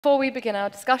Before we begin our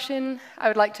discussion, I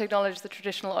would like to acknowledge the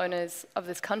traditional owners of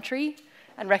this country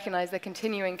and recognize their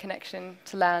continuing connection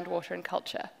to land, water, and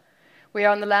culture. We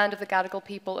are on the land of the Gadigal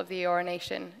people of the Eora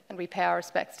Nation, and we pay our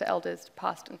respects to elders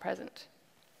past and present.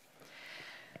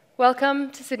 Welcome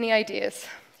to Sydney Ideas,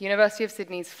 the University of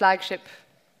Sydney's flagship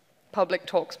public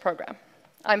talks program.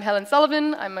 I'm Helen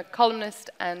Sullivan. I'm a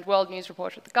columnist and world news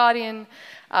reporter at The Guardian.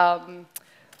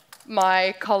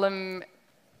 My column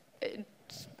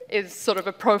is sort of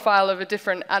a profile of a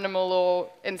different animal or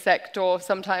insect or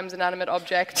sometimes inanimate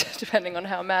object, depending on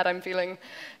how mad I'm feeling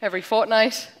every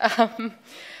fortnight.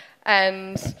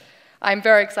 And I'm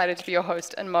very excited to be your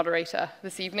host and moderator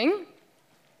this evening.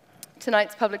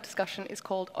 Tonight's public discussion is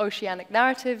called Oceanic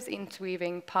Narratives,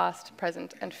 Interweaving Past,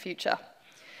 Present, and Future.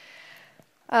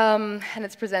 And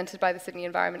it's presented by the Sydney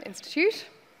Environment Institute.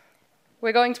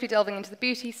 We're going to be delving into the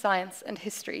beauty, science, and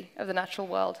history of the natural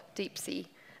world, deep sea,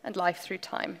 and life through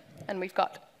time. And we've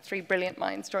got three brilliant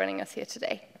minds joining us here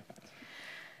today.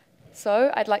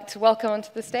 So I'd like to welcome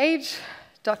onto the stage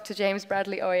Dr. James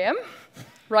Bradley OAM,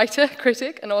 writer,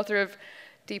 critic, and author of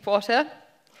Deepwater,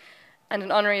 and an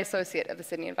honorary associate of the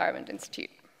Sydney Environment Institute.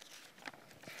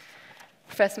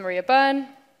 Professor Maria Byrne,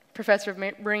 professor of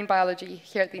marine biology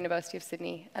here at the University of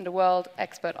Sydney, and a world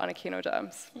expert on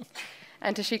echinoderms.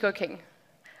 And Tishiko King,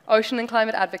 ocean and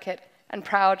climate advocate, and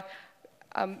proud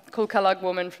Kulkalug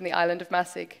woman from the island of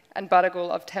Masig and Baragul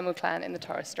of Temu clan in the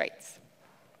Torres Straits.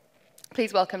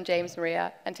 Please welcome James,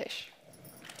 Maria, and Tish.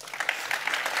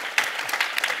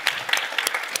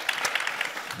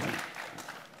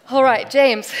 All right,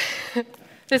 James,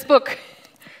 this book,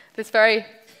 this very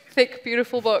thick,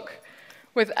 beautiful book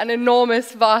with an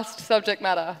enormous, vast subject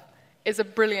matter is a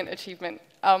brilliant achievement.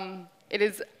 It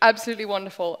is absolutely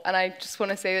wonderful, and I just want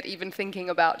to say that even thinking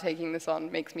about taking this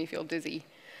on makes me feel dizzy.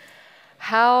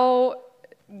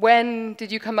 When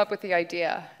did you come up with the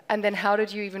idea? And then how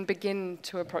did you even begin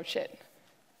to approach it?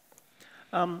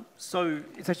 So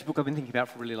it's actually a book I've been thinking about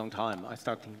for a really long time. I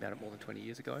started thinking about it more than 20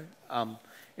 years ago.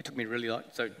 It took me really long,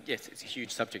 so yes, it's a huge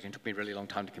subject, and it took me a really long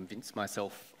time to convince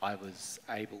myself I was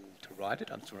able to write it.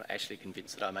 I'm still not actually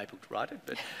convinced that I'm able to write it,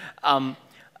 but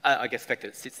I guess the fact that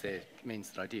it sits there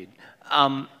means that I did.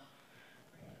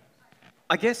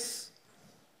 I guess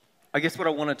what I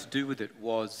wanted to do with it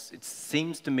was, it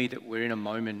seems to me that we're in a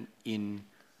moment in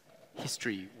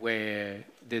history where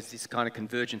there's this kind of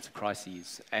convergence of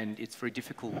crises, and it's very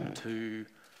difficult to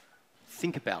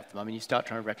think about them. I mean, you start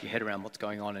trying to wrap your head around what's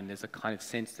going on, and there's a kind of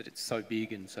sense that it's so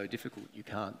big and so difficult you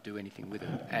can't do anything with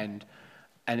it. And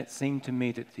it seemed to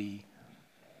me that the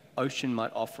ocean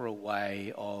might offer a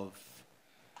way of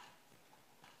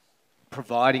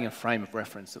providing a frame of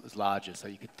reference that was larger, so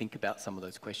you could think about some of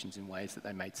those questions in ways that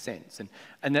they made sense.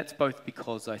 And that's both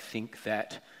because I think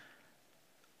that,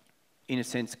 in a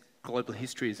sense, global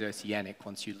history is oceanic.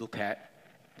 Once you look at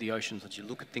the oceans, once you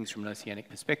look at things from an oceanic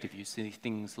perspective, you see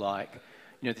things like,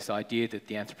 this idea that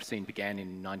the Anthropocene began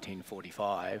in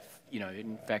 1945.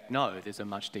 In fact, no, there's a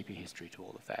much deeper history to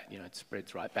all of that. It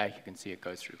spreads right back. You can see it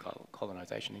goes through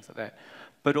colonization, things like that.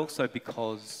 But also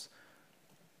because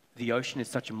the ocean is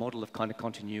such a model of kind of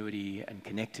continuity and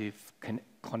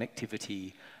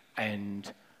connectivity,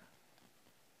 and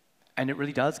it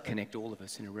really does connect all of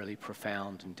us in a really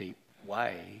profound and deep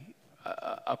way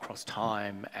across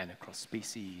time and across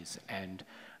species, and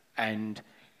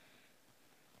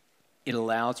it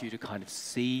allows you to kind of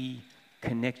see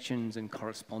connections and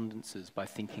correspondences by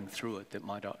thinking through it that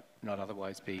might not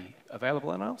otherwise be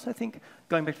available. And I also think,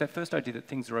 going back to that first idea that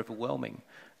things are overwhelming,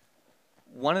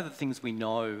 one of the things we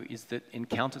know is that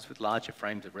encounters with larger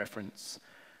frames of reference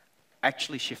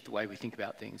actually shift the way we think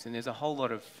about things. And there's a whole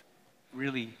lot of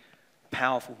really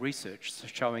powerful research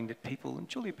showing that people, and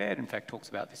Julia Baird in fact talks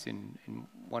about this in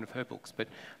one of her books, but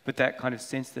that kind of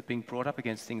sense that being brought up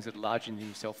against things that are larger than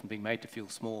yourself and being made to feel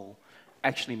small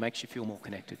actually makes you feel more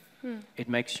connected. It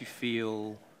makes you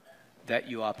feel that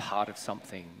you are part of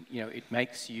something. It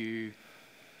makes you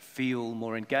feel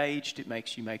more engaged, it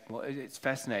makes you make more, it's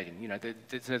fascinating,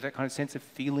 that kind of sense of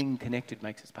feeling connected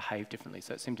makes us behave differently.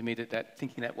 So it seemed to me that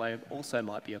thinking that way also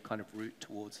might be a kind of route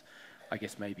towards, I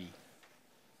guess, maybe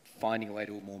finding a way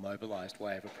to a more mobilized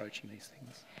way of approaching these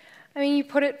things. I mean, you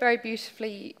put it very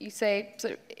beautifully. You say,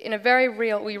 so in a very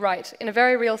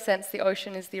real sense, the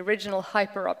ocean is the original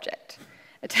hyper-object.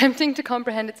 Attempting to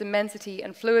comprehend its immensity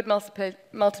and fluid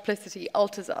multiplicity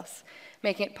alters us,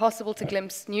 making it possible to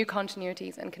glimpse new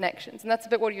continuities and connections. And that's a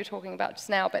bit what you were talking about just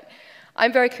now, but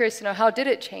I'm very curious to know, how did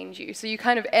it change you? So you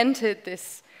kind of entered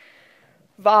this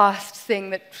vast thing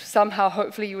that somehow,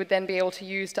 hopefully, you would then be able to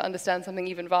use to understand something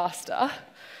even vaster.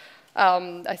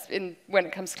 when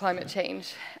it comes to climate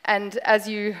change. And as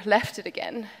you left it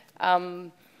again,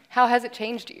 how has it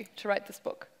changed you to write this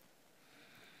book?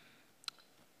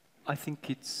 I think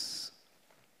it's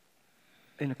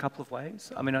in a couple of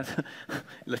ways. I mean, it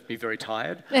left me very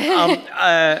tired.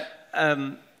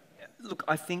 Look,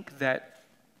 I think that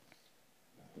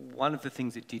one of the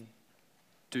things it did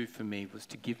do for me was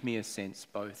to give me a sense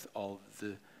both of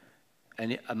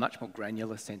a much more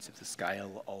granular sense of the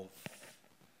scale of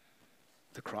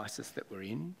the crisis that we're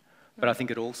in. But I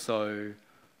think it also,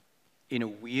 in a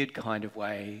weird kind of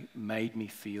way, made me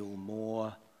feel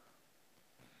more,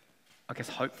 I guess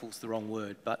hopeful's the wrong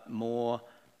word, but more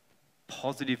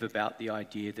positive about the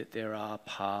idea that there are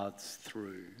paths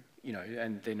through,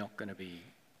 and they're not going to be,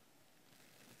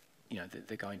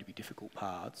 they're going to be difficult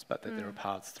paths, but that there are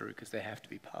paths through because there have to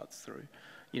be paths through,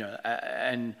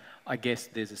 and I guess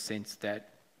there's a sense that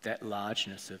that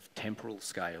largeness of temporal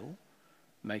scale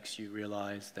makes you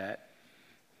realise that,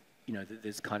 that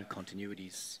there's kind of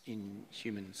continuities in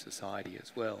human society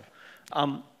as well.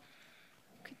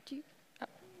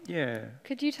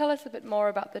 Could you tell us a bit more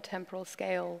about the temporal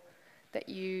scale that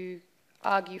you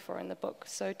argue for in the book?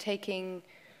 So taking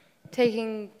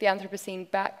the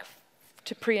Anthropocene back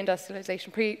to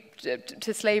pre-industrialization,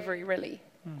 to slavery, really,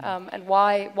 and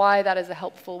why that is a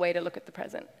helpful way to look at the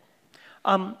present.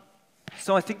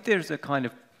 So I think there's a kind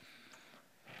of,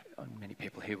 many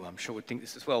people here, I'm sure would think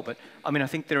this as well, but I mean, I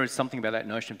think there is something about that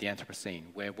notion of the Anthropocene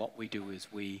where what we do is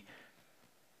we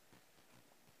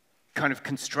kind of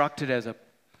construct it as a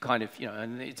kind of,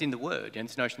 and it's in the word, and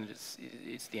this notion that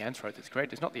it's the anthro that's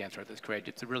created. It's not the anthro that's created,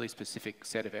 it's a really specific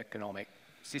set of economic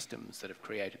systems that have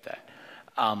created that.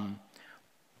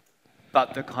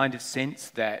 But the kind of sense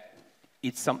that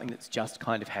it's something that's just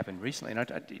kind of happened recently, and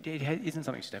it isn't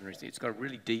something that's just happened recently, it's got a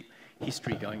really deep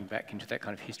history going back into that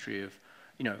kind of history of,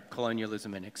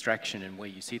 colonialism and extraction, and where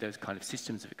you see those kind of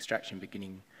systems of extraction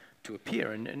beginning to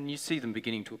appear, and you see them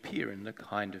beginning to appear in the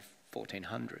kind of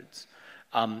 1400s.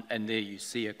 And there you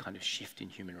see a kind of shift in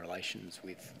human relations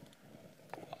with,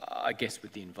 I guess,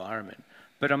 with the environment.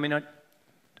 But I mean,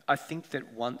 I think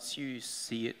that once you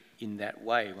see it in that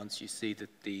way, once you see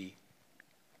that the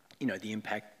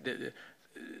impact, the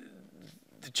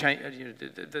change,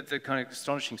 the kind of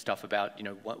astonishing stuff about,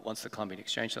 once the Columbian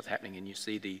Exchange starts happening and you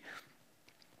see the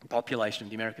population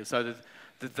of the Americas. So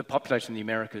the population of the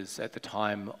Americas at the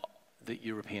time that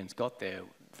Europeans got there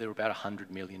were about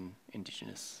 100 million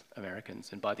indigenous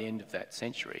Americans, and by the end of that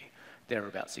century, there were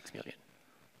about 6 million.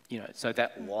 So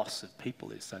that loss of people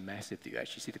is so massive that you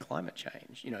actually see the climate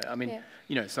change.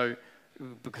 So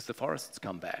because the forests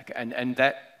come back, and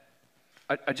that,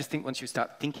 I just think once you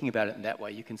start thinking about it in that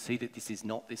way, you can see that this is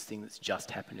not this thing that's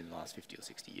just happened in the last 50 or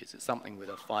 60 years. It's something with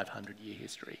a 500-year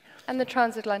history. And the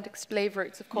transatlantic slave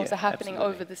routes, of course, are happening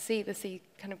absolutely. over the sea. The sea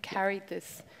kind of carried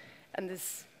this, and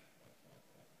this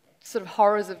sort of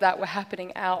horrors of that were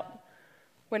happening out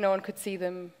where no one could see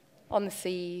them on the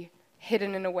sea,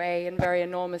 hidden in a way and very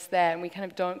enormous there, and we kind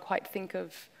of don't quite think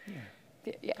of...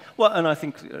 Well, and I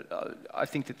think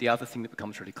that the other thing that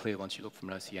becomes really clear once you look from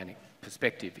an oceanic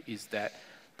perspective is that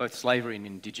both slavery and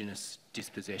indigenous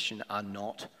dispossession are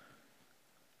not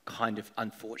kind of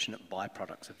unfortunate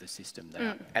byproducts of the system. They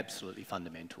are absolutely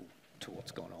fundamental to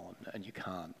what's gone on, and you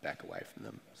can't back away from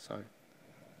them. So,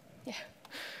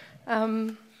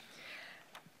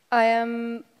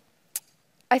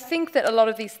 I think that a lot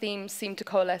of these themes seem to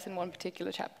coalesce in one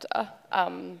particular chapter,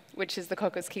 which is the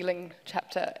Cocos Keeling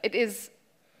chapter. It is,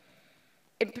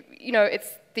 it's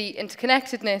the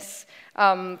interconnectedness,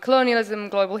 colonialism,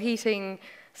 global heating,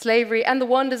 slavery, and the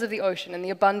wonders of the ocean, and the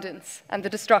abundance, and the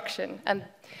destruction. And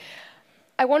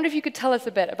I wonder if you could tell us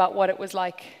a bit about what it was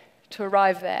like to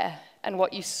arrive there, and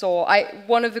what you saw.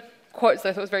 One of the quotes that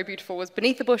I thought was very beautiful was,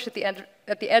 "Beneath the bush at the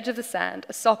edge of the sand,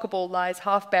 a soccer ball lies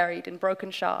half buried in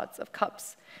broken shards of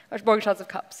cups.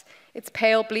 Its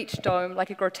pale bleached dome like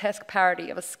a grotesque parody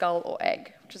of a skull or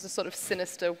egg," which is a sort of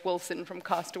sinister Wilson from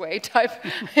Castaway type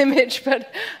image, but...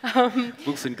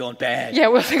 Wilson gone bad. Yeah,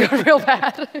 Wilson got real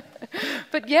bad.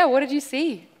 But yeah, what did you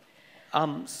see?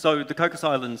 So the Cocos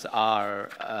Islands are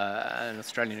an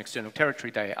Australian external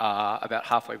territory. They are about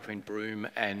halfway between Broome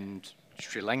and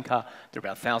Sri Lanka. They're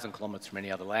about 1,000 kilometres from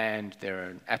any other land. They're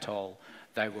an atoll.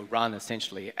 They were run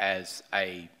essentially as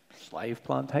a slave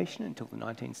plantation until the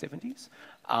 1970s.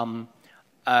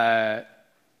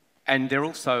 And they're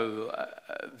also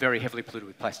very heavily polluted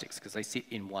with plastics because they sit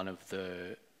in one of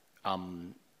the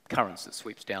currents that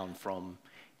sweeps down from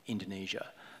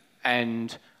Indonesia.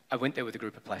 And I went there with a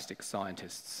group of plastics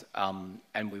scientists,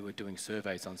 and we were doing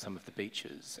surveys on some of the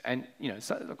beaches. And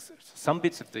look, some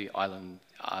bits of the island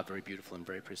are very beautiful and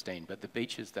very pristine, but the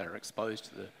beaches that are exposed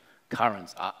to the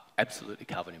currents are absolutely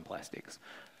covered in plastics,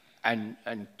 and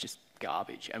just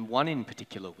garbage. And one in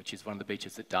particular, which is one of the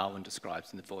beaches that Darwin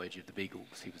describes in the Voyage of the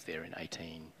Beagles. He was there in I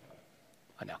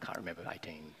now can't remember,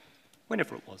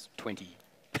 whenever it was,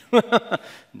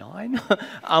 29.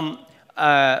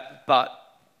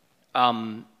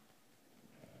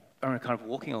 I'm kind of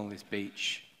walking along this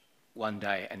beach one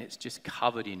day, and it's just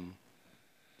covered in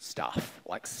stuff.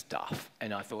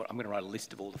 And I thought, I'm going to write a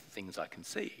list of all the things I can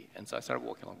see. And so I started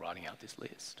walking along, writing out this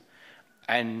list.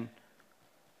 And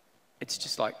it's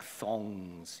just like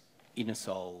thongs, inner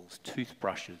soles,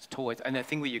 toothbrushes, toys, and that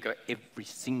thing where you go, every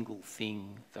single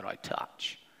thing that I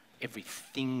touch,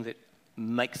 everything that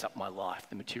makes up my life,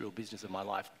 the material business of my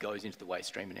life, goes into the waste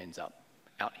stream and ends up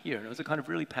out here. And it was a kind of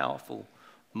really powerful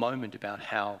moment about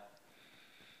how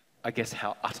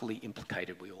utterly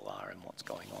implicated we all are in what's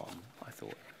going on, I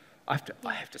thought.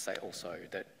 I have to say also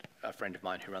that a friend of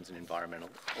mine who runs an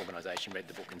environmental organisation read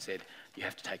the book and said, you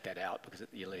have to take that out because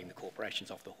you're letting the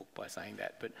corporations off the hook by saying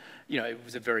that. But, it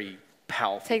was a very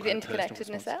powerful... Take the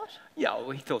interconnectedness out? Yeah, well,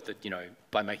 he thought that,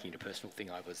 by making it a personal thing,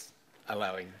 I was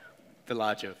allowing the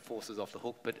larger forces off the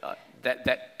hook. But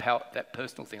that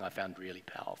personal thing I found really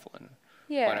powerful and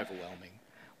quite overwhelming.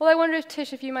 Well, I wonder,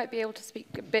 Tish, if you might be able to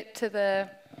speak a bit to the...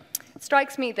 It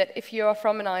strikes me that if you're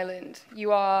from an island,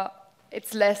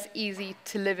 it's less easy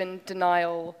to live in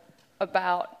denial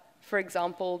about, for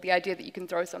example, the idea that you can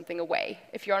throw something away.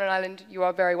 If you're on an island, you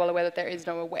are very well aware that there is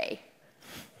no away,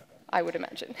 I would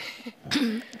imagine.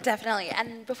 Definitely.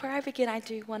 And before I begin, I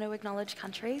do want to acknowledge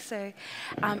country. So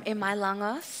in my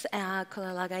langos,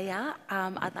 Kulalagaya,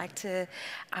 I'd like to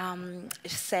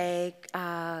say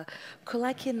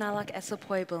Kulaki nalak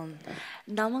esopoibun,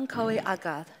 namun kowe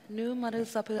agat, nu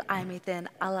marusapu aimiten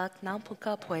alak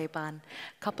nampuka poiban,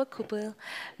 kapakupul,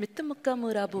 mitumuka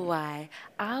murabuai,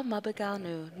 a mabagal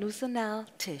nu, nusanal,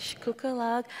 tish,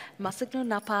 kukalag, masagnu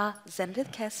napa,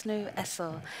 zendith kesnu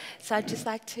eso. So I'd just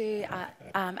like to,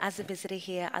 as a visitor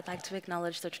here, I'd like to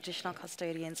acknowledge the traditional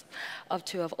custodians of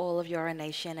all of Eora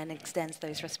Nation and extends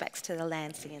those respects to the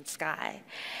land, sea and sky.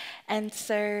 And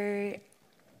so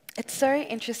it's so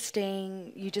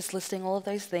interesting you just listing all of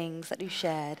those things that you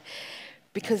shared,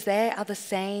 because they are the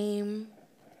same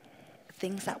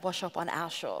things that wash up on our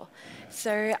shore.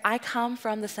 So I come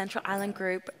from the Central Island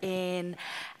group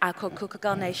called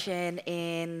Kookagal Nation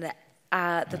in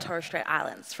the Torres Strait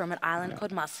Islands, from an island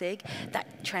called Masig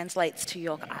that translates to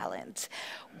York Island.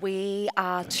 We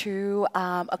are to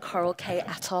a coral cay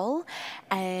atoll,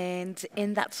 and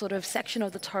in that sort of section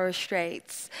of the Torres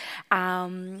Straits,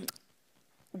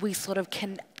 we sort of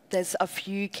there's a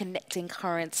few connecting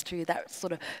currents too that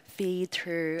sort of feed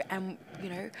through, and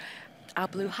our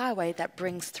blue highway that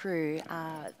brings through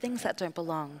things that don't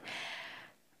belong.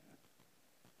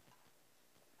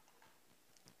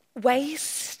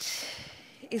 Waste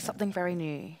is something very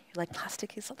new. Like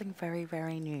plastic is something very,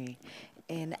 very new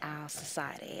in our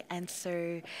society. And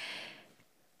so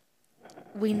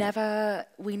we never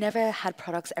had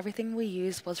products. Everything we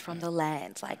used was from the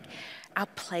land. Like our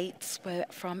plates were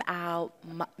from our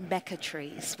mecca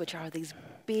trees, which are these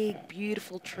big,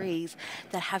 beautiful trees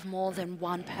that have more than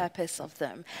one purpose of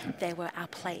them. They were our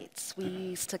plates. We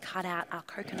used to cut out our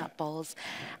coconut bowls,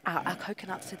 our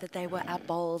coconuts so that they were our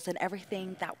bowls, and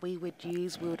everything that we would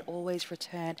use, we would always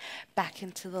return back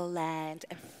into the land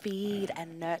and feed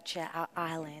and nurture our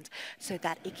island so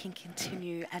that it can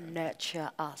continue and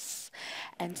nurture us.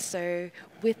 And so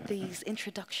with these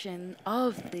introduction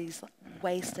of these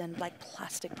waste and like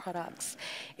plastic products,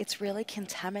 it's really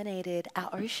contaminated our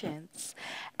oceans,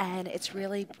 and it's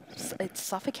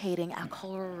suffocating our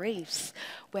coral reefs,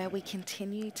 where we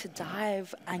continue to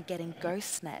dive and getting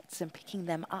ghost nets and picking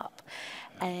them up.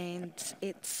 And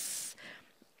it's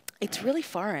really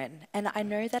foreign. And I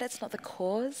know that it's not the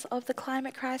cause of the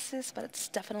climate crisis, but it's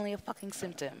definitely a fucking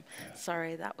symptom.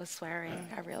 Sorry, that was swearing.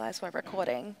 I realize we're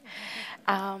recording.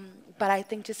 But I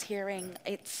think just hearing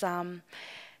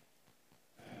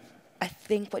I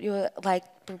think what you were like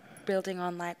building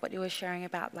on, like what you were sharing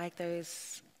about like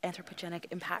those anthropogenic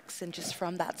impacts, and just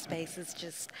from that space is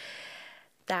just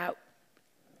that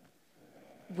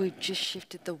we've just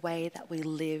shifted the way that we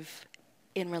live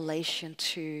in relation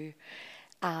to,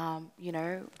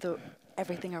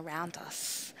 everything around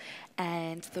us,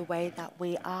 and the way that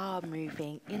we are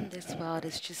moving in this world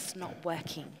is just not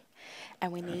working.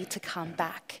 And we need to come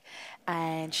back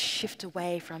and shift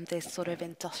away from this sort of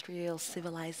industrial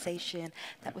civilization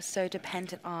that was so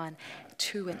dependent on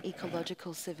to an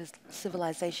ecological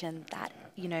civilization that,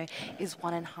 you know, is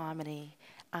one in harmony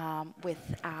with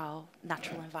our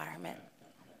natural environment.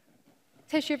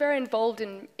 Tish, you're very involved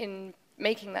in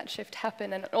making that shift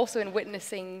happen and also in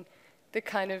witnessing the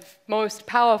kind of most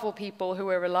powerful people who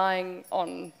we're relying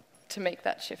on to make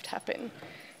that shift happen.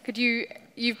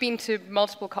 You've been to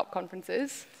multiple COP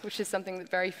conferences, which is something that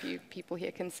very few people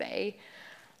here can say.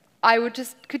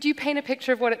 Could you paint a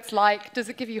picture of what it's like? Does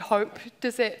it give you hope?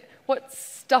 What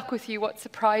stuck with you? What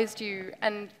surprised you?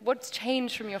 And what's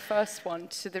changed from your first one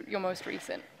to your most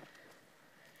recent?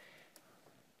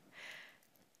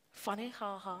 Funny,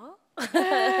 haha.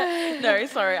 No,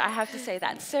 sorry, I have to say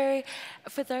that. So,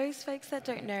 for those folks that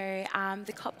don't know,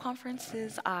 the COP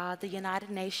conferences are the United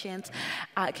Nations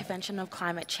Convention of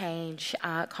Climate Change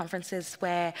conferences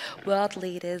where world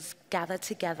leaders gather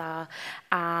together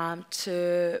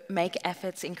to make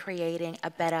efforts in creating a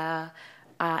better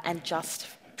and just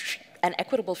and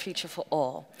equitable future for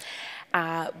all.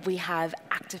 We have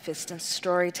activists and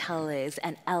storytellers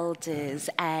and elders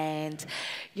and,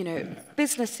 you know,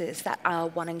 businesses that are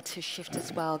wanting to shift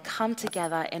as well come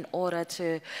together in order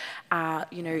to,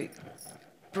 you know,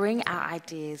 bring our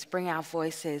ideas, bring our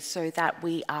voices so that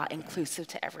we are inclusive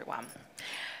to everyone.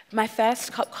 My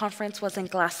first COP conference was in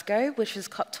Glasgow, which was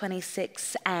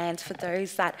COP26, and for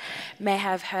those that may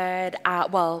have heard,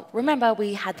 well, remember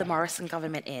we had the Morrison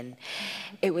government in.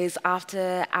 It was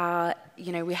after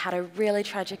you know, we had a really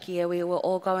tragic year. We were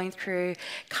all going through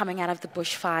coming out of the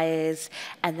bushfires,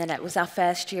 and then it was our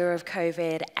first year of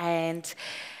COVID, and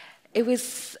it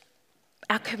was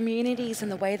our communities and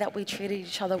the way that we treated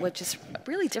each other were just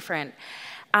really different.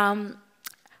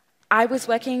 I was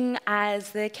working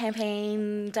as the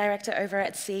campaign director over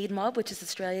at Seed Mob, which is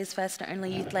Australia's first and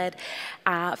only youth-led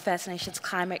First Nations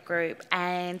climate group,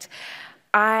 and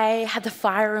I had the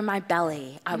fire in my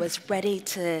belly. I was ready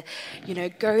to, you know,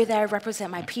 go there,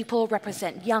 represent my people,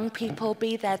 represent young people,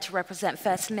 be there to represent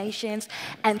First Nations,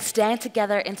 and stand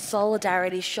together in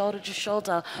solidarity, shoulder to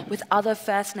shoulder, with other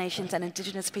First Nations and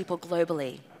Indigenous people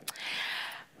globally.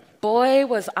 Boy,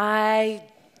 was I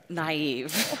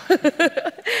naive.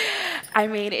 I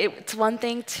mean, it's one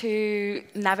thing to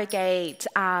navigate,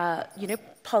 you know,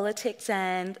 politics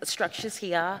and structures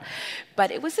here,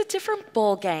 but it was a different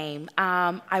ball game.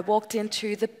 I walked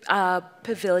into the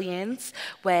pavilions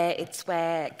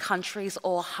where countries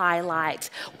all highlight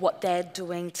what they're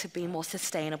doing to be more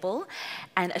sustainable,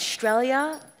 and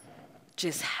Australia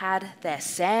just had their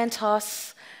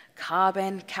Santos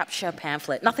carbon capture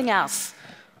pamphlet, nothing else.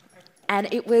 And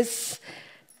it was,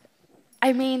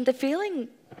 I mean, the feeling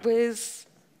was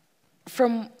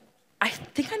I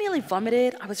think I nearly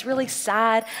vomited. I was really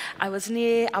sad. I was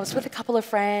with a couple of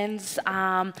friends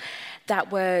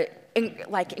that were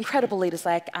incredible leaders.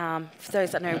 For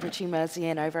those that know Richie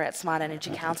Merzian over at Smart Energy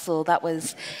Council,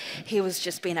 he was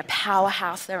just being a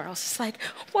powerhouse there. And I was just like,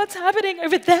 what's happening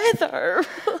over there though?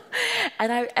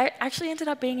 And I actually ended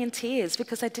up being in tears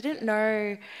because I didn't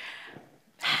know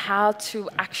how to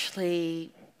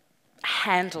actually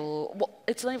handle, well,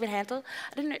 it's not even handle,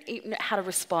 I didn't even know how to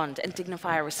respond and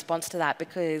dignify a response to that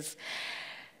because,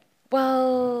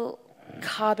 well,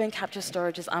 carbon capture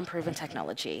storage is unproven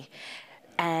technology.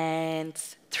 And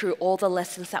through all the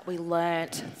lessons that we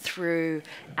learnt through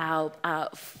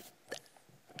the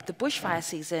bushfire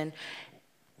season,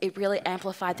 it really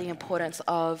amplified the importance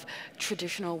of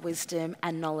traditional wisdom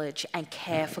and knowledge and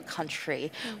care for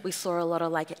country. We saw a lot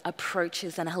of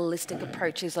approaches and holistic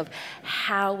approaches of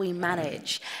how we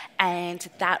manage, and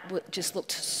that just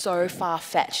looked so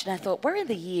far-fetched. And I thought, we're in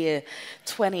the year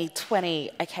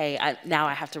 2020. Okay, now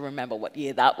I have to remember what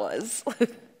year that was.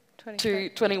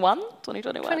 2021?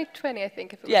 2020, I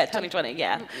think. If it was 2020,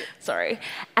 yeah. Sorry.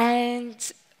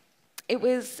 And it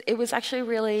was actually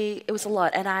really, it was a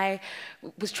lot. And I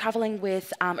was traveling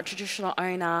with a traditional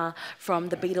owner from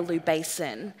the Beetaloo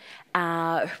Basin,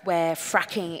 where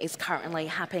fracking is currently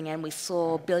happening, and we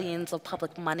saw billions of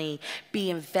public money be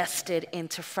invested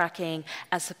into fracking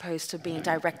as opposed to being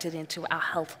directed into our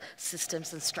health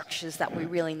systems and structures that we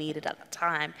really needed at the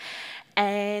time.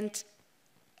 And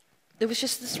there was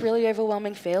just this really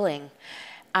overwhelming feeling.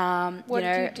 What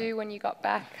did you do when you got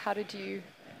back? How did you...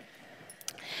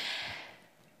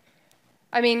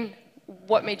 I mean,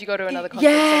 what made you go to another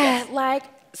conference, I guess?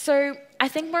 So I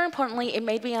think more importantly, it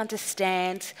made me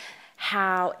understand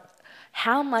how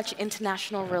how much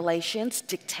international relations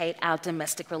dictate our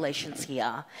domestic relations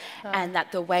here, and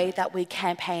that the way that we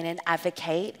campaign and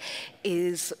advocate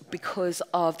is because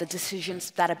of the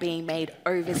decisions that are being made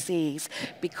overseas,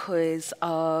 because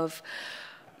of,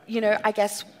 I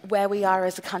guess where we are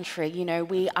as a country.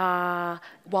 We are,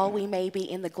 while we may be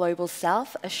in the global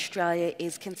south, Australia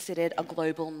is considered a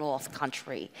global north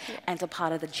country and a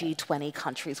part of the G20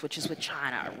 countries, which is with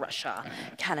China, Russia,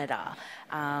 Canada,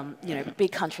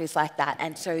 big countries like that.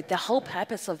 And so the whole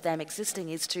purpose of them existing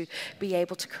is to be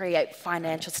able to create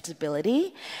financial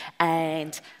stability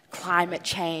and climate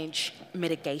change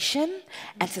mitigation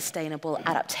and sustainable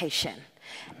adaptation.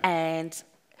 And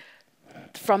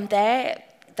from there,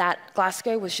 that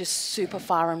Glasgow was just super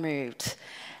far removed.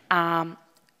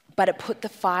 But it put the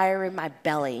fire in my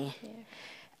belly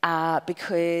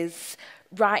because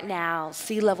right now,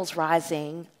 sea levels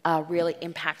rising are really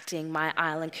impacting my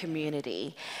island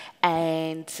community.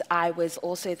 And I was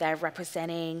also there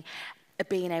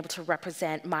being able to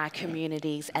represent my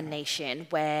communities and nation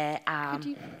where...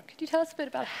 Could you tell us a bit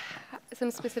about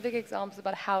some specific examples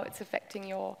about how it's affecting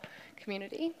your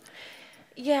community?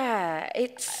 Yeah,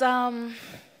 it's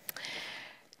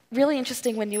really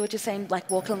interesting when you were just saying, like,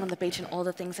 walking on the beach and all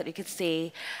the things that you could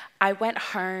see. I went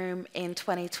home in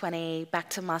 2020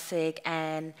 back to Musig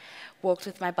and walked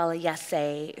with my Bala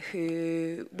Yasse,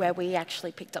 where we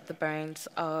actually picked up the bones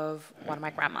of one of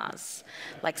my grandmas,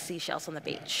 like seashells on the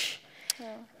beach.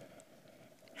 Yeah.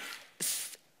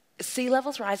 Sea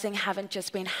levels rising haven't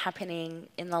just been happening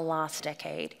in the last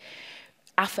decade.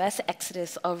 Our first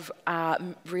exodus of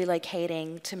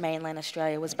relocating to mainland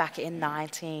Australia was back in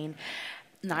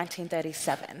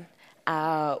 1937,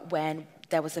 when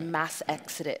there was a mass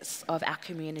exodus of our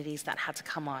communities that had to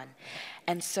come on.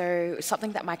 And so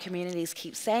something that my communities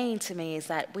keep saying to me is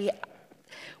that we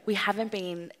haven't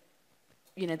been,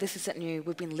 this isn't new,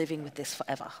 we've been living with this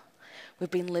forever.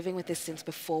 We've been living with this since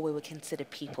before we were considered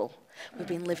people. We've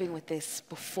been living with this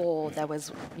before there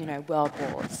was, world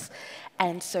wars.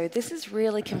 And so this is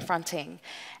really confronting.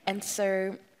 And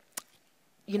so,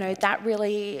 that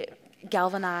really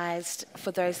galvanized,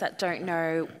 for those that don't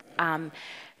know,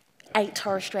 8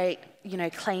 Torres Strait,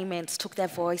 claimants took their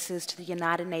voices to the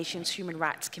United Nations Human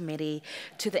Rights Committee,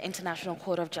 to the International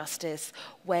Court of Justice,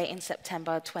 where in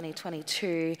September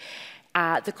 2022,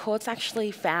 the courts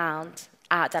actually found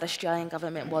that Australian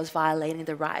government was violating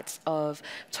the rights of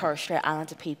Torres Strait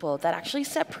Islander people, that actually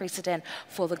set precedent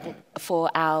for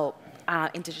our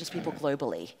Indigenous people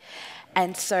globally.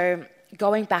 And so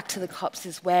going back to the COPs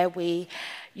is where we,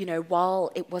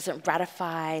 while it wasn't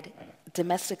ratified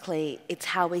domestically, it's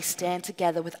how we stand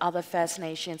together with other First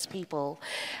Nations people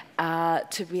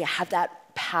to have that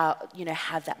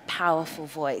powerful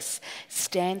voice,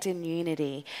 stand in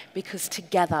unity, because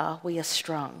together we are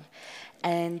strong.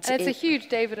 And it's a huge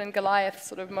David and Goliath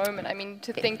sort of moment. I mean,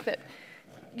 to think that,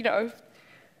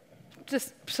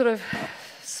 just sort of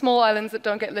small islands that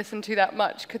don't get listened to that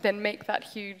much could then make that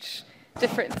huge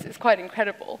difference is quite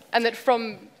incredible. And that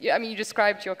you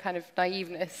described your kind of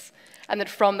naiveness, and that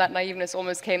from that naiveness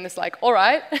almost came this like, all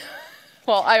right,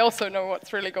 well, I also know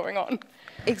what's really going on.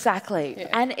 Exactly. Yeah.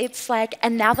 And it's like,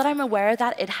 and now that I'm aware of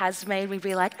that, it has made me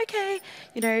be like, okay,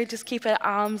 just keep it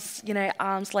arm's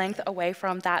length away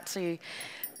from that, so,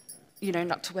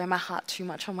 not to wear my heart too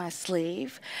much on my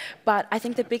sleeve. But I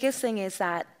think the biggest thing is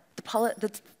that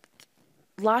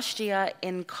last year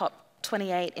in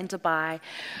COP28 in Dubai,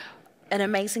 an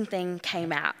amazing thing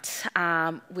came out,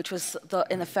 which was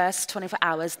in the first 24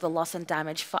 hours, the Loss and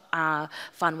Damage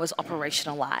Fund was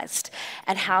operationalized.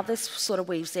 And how this sort of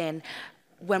weaves in,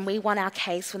 when we won our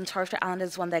case, when Torres Strait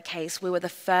Islanders won their case,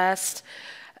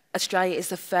 Australia is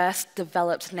the first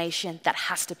developed nation that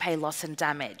has to pay loss and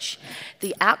damage.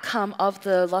 The outcome of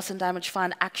the Loss and Damage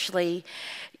Fund actually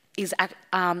is,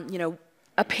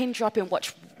 a pin drop in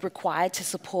what's required to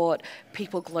support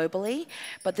people globally.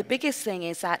 But the biggest thing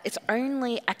is that it's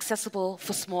only accessible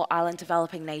for small island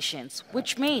developing nations,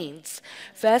 which means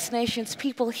First Nations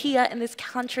people here in this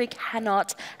country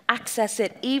cannot access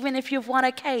it, even if you've won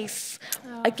a case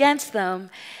against them,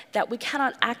 that we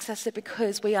cannot access it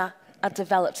because we are a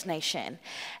developed nation.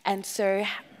 And so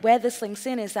where this links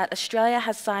in is that Australia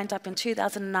has signed up in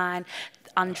 2009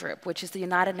 UNDRIP, which is the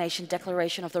United Nations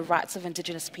Declaration of the Rights of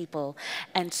Indigenous People.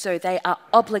 And so they are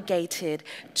obligated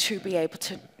to be able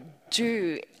to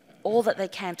do all that they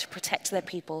can to protect their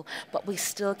people, but we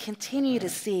still continue to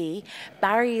see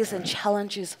barriers and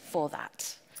challenges for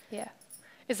that. Yeah.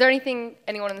 Is there anything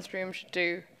anyone in this room should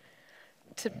do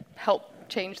to help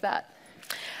change that?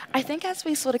 I think as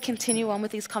we sort of continue on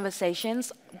with these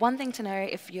conversations, one thing to know,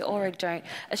 if you already don't,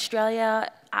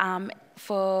 Australia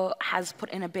has put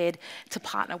in a bid to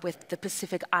partner with the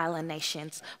Pacific Island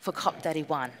nations for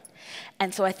COP31.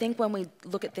 And so I think when we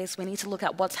look at this, we need to look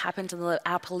at what's happened in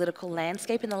our political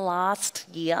landscape in the last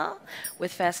year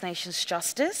with First Nations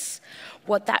justice,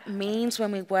 what that means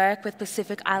when we work with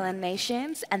Pacific Island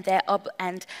nations and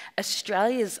and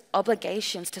Australia's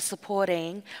obligations to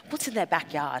supporting what's in their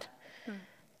backyard.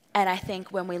 And I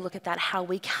think when we look at that, how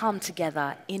we come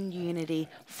together in unity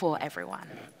for everyone.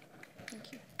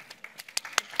 Thank you.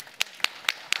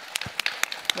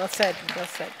 Well said, well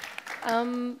said.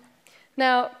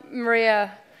 Now,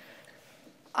 Maria,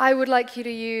 I would like you to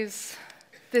use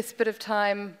this bit of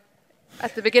time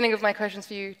at the beginning of my questions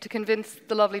for you to convince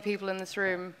the lovely people in this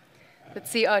room that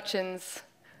sea urchins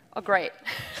are great.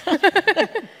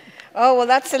 Oh, well,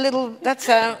 that's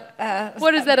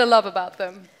What is there to love about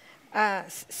them?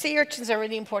 Sea urchins are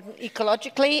really important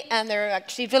ecologically, and they're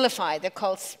actually vilified. They're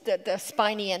called the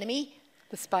spiny enemy.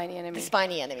 The spiny enemy. The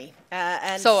spiny enemy.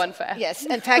 And so unfair. Yes.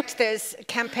 In fact, there's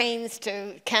campaigns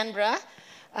to Canberra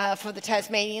for the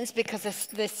Tasmanians because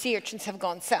the sea urchins have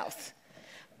gone south.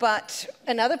 But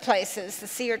in other places, the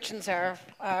sea urchins are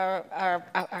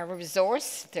a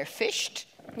resource. They're fished.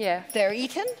 Yeah. They're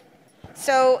eaten.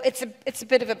 So it's a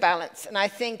bit of a balance, and I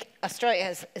think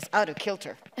Australia is out of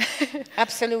kilter,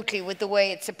 absolutely, with the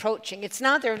way it's approaching.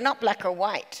 They're not black or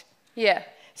white. Yeah.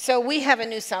 So we have in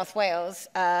New South Wales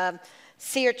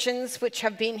sea urchins which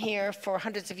have been here for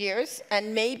hundreds of years,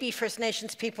 and maybe First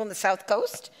Nations people on the South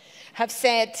Coast have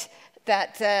said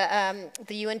that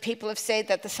the UN people have said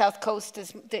that the South Coast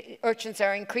the urchins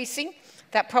are increasing.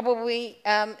 That probably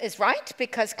is right,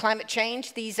 because climate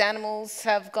change, these animals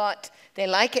they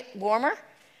like it warmer.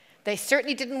 They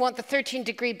certainly didn't want the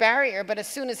 13-degree barrier, but as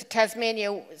soon as the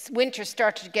Tasmania winter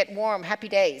started to get warm, happy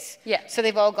days. Yeah. So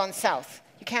they've all gone south.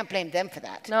 You can't blame them for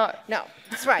that. No. No,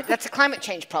 that's right. That's a climate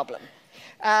change problem.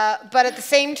 But at the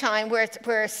same time,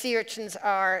 where sea urchins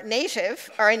are native,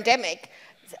 are endemic,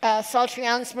 Saltry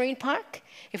Islands Marine Park,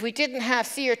 if we didn't have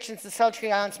sea urchins in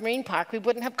Saltry Islands Marine Park, we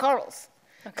wouldn't have corals.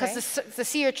 Because the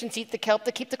sea urchins eat the kelp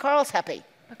that keep the corals happy.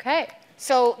 Okay.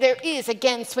 So there is,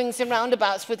 again, swings and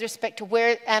roundabouts with respect to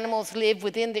where animals live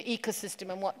within the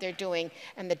ecosystem and what they're doing.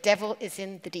 And the devil is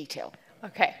in the detail.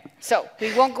 Okay. So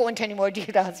we won't go into any more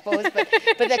detail, I suppose. But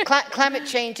the climate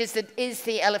change is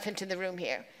the elephant in the room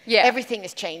here. Yeah. Everything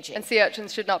is changing. And sea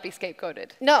urchins should not be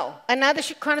scapegoated. No. And neither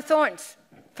should crown of thorns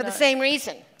for the same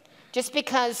reason. Just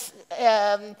because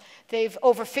they've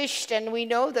overfished, and we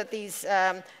know that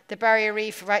the barrier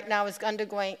reef right now is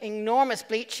undergoing enormous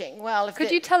bleaching. Well,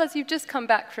 could you tell us, you've just come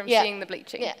back from seeing the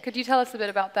bleaching. Yeah. Could you tell us a bit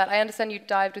about that? I understand you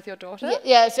dived with your daughter.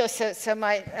 Yeah, so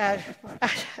my,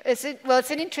 it's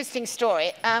an interesting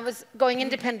story. I was going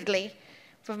independently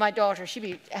with my daughter. She'd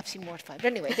be absolutely mortified. But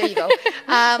anyway, there you go.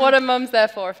 What are mums there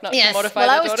for, if not to mortify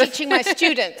well, their daughters? I was teaching my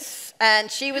students,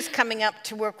 and she was coming up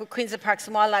to work with Queensland Parks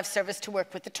and Wildlife Service to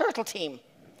work with the turtle team.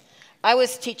 I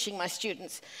was teaching my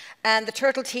students, and the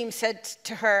turtle team said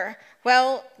to her,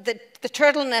 well, the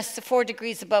turtle nests are 4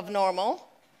 degrees above normal.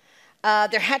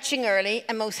 They're hatching early,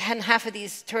 and half of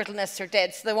these turtle nests are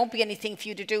dead, so there won't be anything for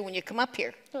you to do when you come up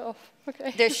here. Oh,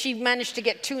 okay. She managed to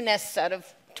get 2 nests out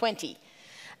of 20.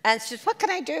 And she says, what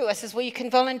can I do? I says, well, you can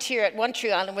volunteer at One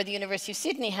Tree Island, where the University of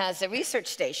Sydney has a research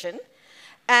station.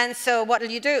 And so what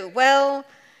will you do? Well,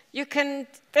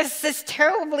 there's this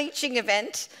terrible bleaching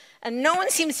event, and no one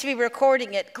seems to be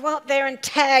recording it. Go out there and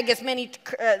tag as many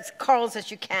corals as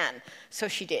you can. So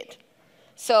she did.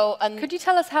 Could you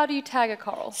tell us, how do you tag a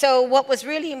coral? So what was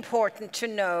really important to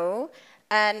know,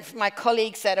 and my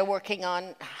colleagues that are working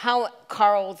on how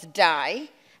corals die,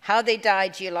 how they die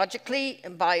geologically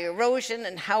and by erosion,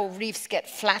 and how reefs get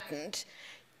flattened,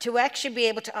 to actually be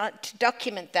able to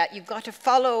document that, you've got to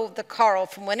follow the coral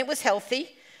from when it was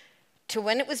healthy to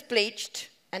when it was bleached,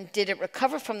 and did it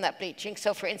recover from that bleaching.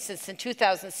 So for instance, in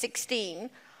 2016,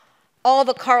 all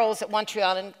the corals at One Tree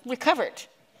Island recovered,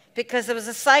 because there was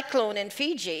a cyclone in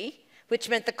Fiji, which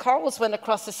meant the corals went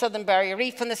across the Southern Barrier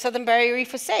Reef, and the Southern Barrier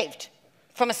Reef was saved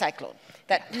from a cyclone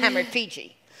that hammered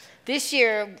Fiji. This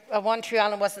year, One Tree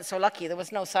Island wasn't so lucky. There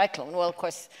was no cyclone. Well, of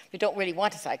course, we don't really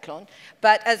want a cyclone.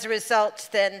 But as a result,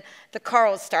 then the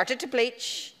corals started to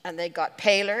bleach, and they got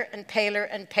paler and paler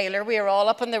and paler. We were all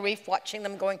up on the reef watching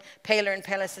them going paler and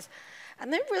paler.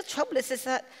 And the real trouble is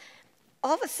that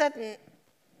all of a sudden,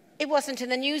 it wasn't in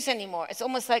the news anymore. It's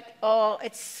almost like, oh,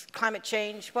 it's climate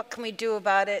change. What can we do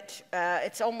about it?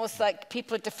 It's almost like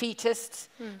people are defeatists.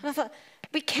 And I thought,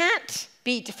 we can't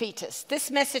be defeatists.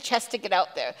 This message has to get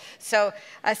out there. So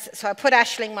I put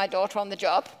Aisling, my daughter, on the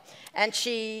job, and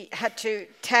she had to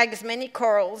tag as many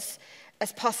corals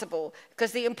as possible,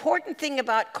 because the important thing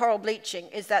about coral bleaching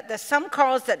is that there's some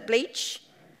corals that bleach,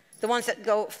 the ones that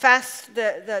go fast,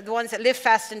 the ones that live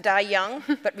fast and die young,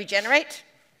 but regenerate.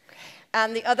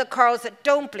 And the other corals that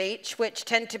don't bleach, which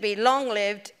tend to be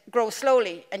long-lived, grow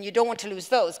slowly, and you don't want to lose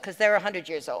those because they're 100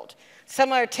 years old.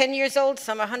 Some are 10 years old,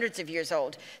 some are hundreds of years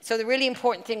old. So the really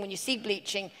important thing when you see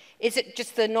bleaching, is it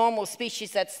just the normal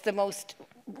species that's the most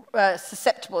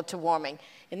susceptible to warming?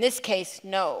 In this case,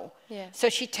 no. Yeah. So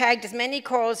she tagged as many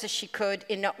corals as she could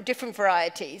in different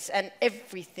varieties, and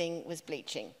everything was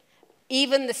bleaching,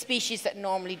 even the species that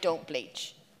normally don't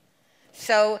bleach.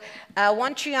 So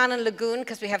One Triana Lagoon,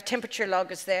 because we have temperature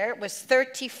loggers there, was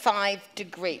 35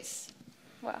 degrees.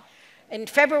 Wow. In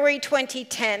February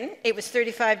 2010, it was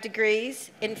 35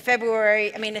 degrees. In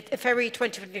February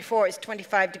 2024, it's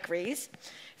 25 degrees.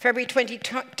 February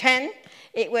 2010,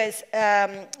 it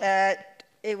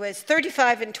was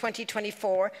 35 in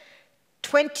 2024.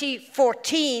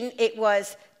 2014, it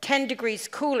was 10 degrees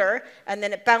cooler, and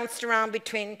then it bounced around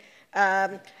between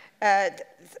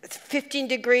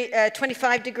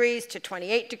 25 degrees to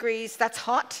 28 degrees. That's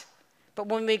hot. But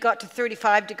when we got to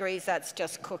 35 degrees, that's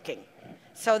just cooking.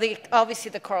 So obviously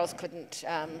the corals couldn't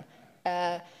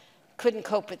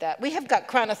cope with that. We have got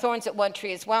crown of thorns at one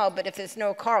tree as well, but if there's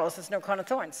no corals, there's no crown of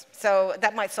thorns. So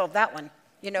that might solve that one,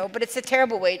 you know. But it's a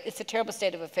terrible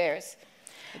state of affairs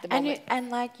at the moment.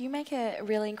 And like, you make a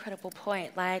really incredible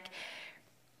point. Like,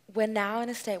 we're now in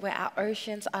a state where our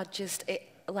oceans are just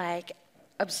like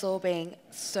absorbing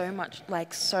so much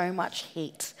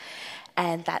heat,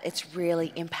 and that it's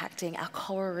really impacting our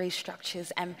coral reef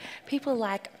structures. And people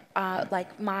like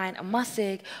mine and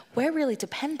Musig, we're really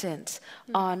dependent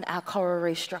on our coral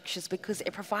reef structures because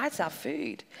it provides our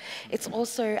food. It's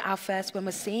also our first, when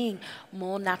we're seeing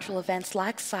more natural events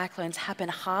like cyclones happen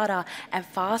harder and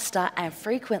faster and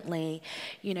frequently,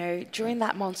 you know, during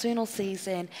that monsoonal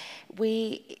season,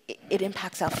 it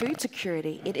impacts our food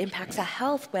security, it impacts our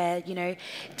health, where, you know,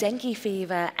 dengue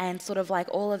fever and sort of like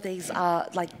all of these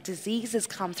like diseases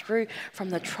come through from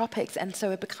the tropics, and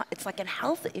so it's like a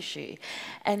health issue.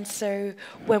 And so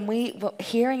when we're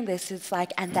hearing this, it's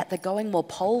like, and that they're going more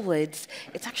polewards,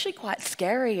 it's actually quite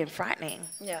scary and frightening.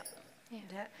 Yeah.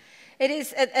 It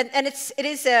is, and it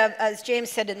is, as James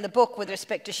said in the book, with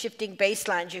respect to shifting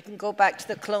baselines, you can go back to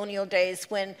the colonial days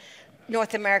when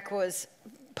North America was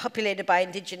populated by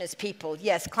indigenous people.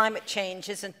 Yes, climate change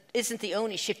isn't the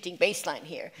only shifting baseline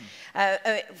here.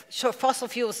 So fossil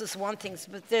fuels is one thing,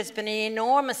 but there's been an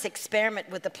enormous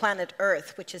experiment with the planet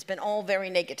Earth, which has been all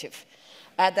very negative.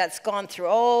 That's gone through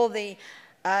all the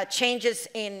changes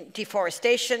in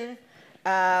deforestation,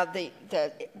 the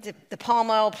palm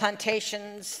oil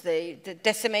plantations, the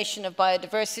decimation of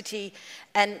biodiversity,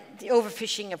 and the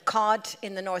overfishing of cod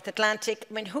in the North Atlantic.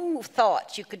 I mean, who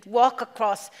thought you could walk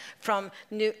across from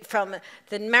the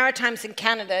Maritimes in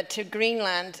Canada to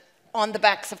Greenland on the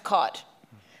backs of cod?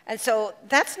 And so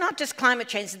that's not just climate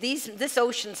change. These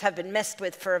oceans have been messed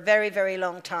with for a very, very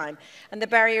long time. And the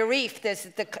Barrier Reef, there's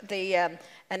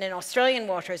and in Australian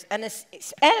waters, and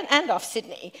off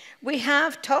Sydney, we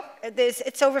have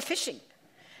it's overfishing.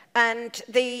 And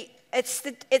that's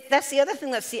the other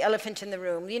thing that's the elephant in the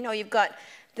room. You know, you've got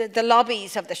the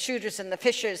lobbies of the shooters and the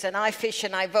fishers, and I fish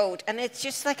and I vote. And it's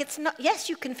just like, it's not, yes,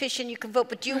 you can fish and you can vote,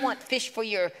 but do you want fish for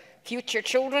your future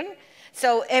children?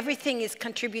 So everything is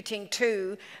contributing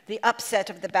to the upset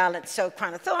of the balance. So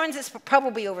crown of thorns is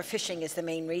probably overfishing is the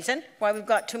main reason why we've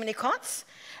got too many cots.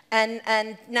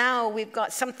 And now we've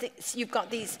got something, you've got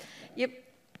these,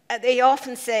 they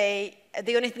often say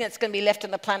the only thing that's going to be left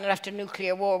on the planet after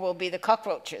nuclear war will be the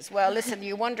cockroaches. Well, listen,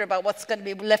 you wonder about what's going to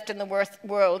be left in the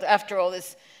world after all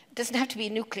this. It doesn't have to be a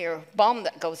nuclear bomb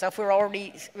that goes off. We're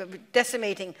already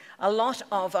decimating a lot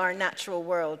of our natural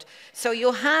world. So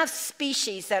you'll have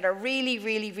species that are really,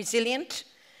 really resilient.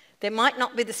 They might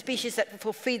not be the species that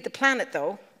will feed the planet,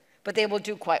 though, but they will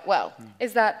do quite well.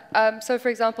 Is that, so for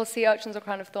example, sea urchins or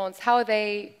crown of thorns, how are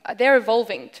they're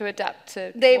evolving to adapt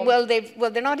to... Well,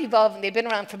 they're not evolving. They've been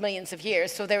around for millions of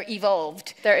years, so they're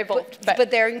evolved. They're evolved.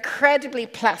 But they're incredibly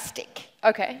plastic.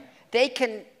 Okay. They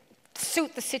can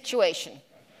suit the situation.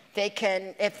 They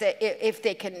can, if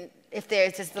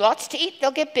there's lots to eat,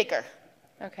 they'll get bigger.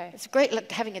 Okay. It's great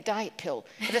like having a diet pill.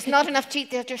 If there's not enough to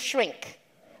eat, they'll just shrink.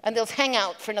 And they'll hang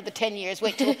out for another 10 years,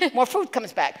 wait till more food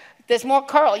comes back. There's more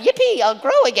coral, yippee, I'll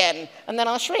grow again, and then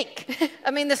I'll shrink.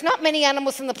 I mean, there's not many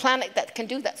animals on the planet that can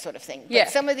do that sort of thing. But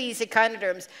some of these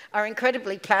echinoderms are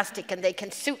incredibly plastic, and they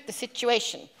can suit the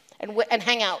situation and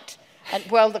hang out. And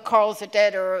well, the corals are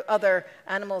dead or other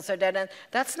animals are dead, and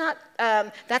that's not,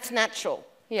 that's natural.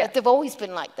 Yeah. But they've always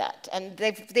been like that, and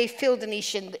they've filled a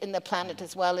niche in the planet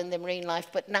as well, in the marine life,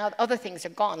 but now other things are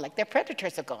gone, like their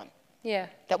predators are gone. Yeah.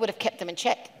 That would have kept them in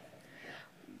check.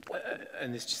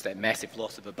 And there's just that massive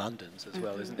loss of abundance as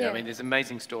well, isn't there? Yeah. I mean, there's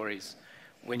amazing stories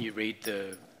when you read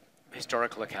the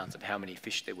historical accounts of how many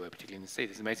fish there were, particularly in the sea.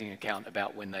 There's an amazing account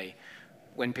about when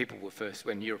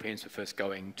Europeans were first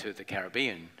going to the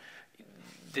Caribbean.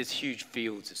 There's huge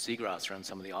fields of seagrass around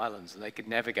some of the islands, and they could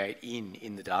navigate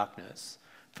in the darkness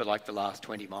for like the last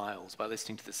 20 miles by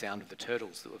listening to the sound of the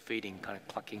turtles that were feeding, kind of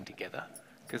clucking together,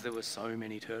 because there were so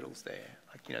many turtles there.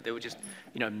 Like, you know, there were just,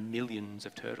 you know, millions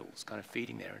of turtles kind of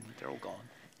feeding there, and they're all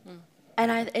gone.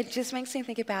 And it just makes me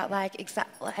think about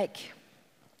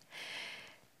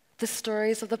the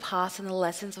stories of the past and the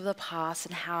lessons of the past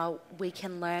and how we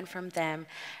can learn from them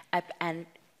and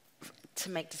to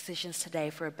make decisions today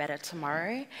for a better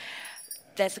tomorrow.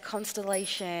 There's a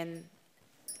constellation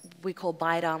we call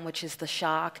Byrne, which is the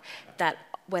shark, that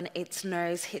when its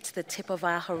nose hits the tip of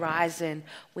our horizon,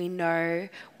 we know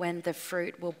when the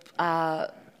fruit will,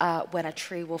 when a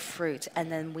tree will fruit,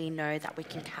 and then we know that we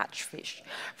can catch fish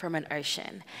from an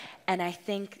ocean. And I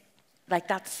think like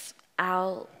that's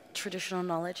our traditional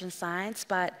knowledge in science,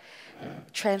 but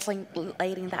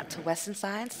translating that to Western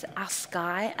science, our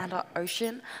sky and our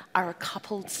ocean are a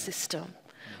coupled system.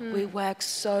 We work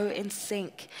so in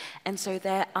sync, and so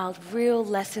there are real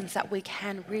lessons that we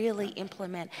can really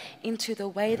implement into the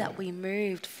way that we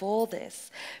moved for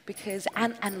this, because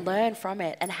and learn from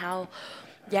it and how,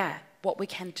 what we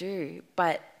can do.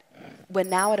 But we're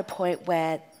now at a point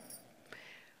where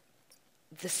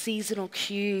the seasonal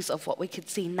cues of what we could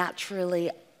see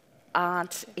naturally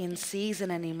aren't in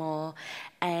season anymore,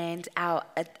 and our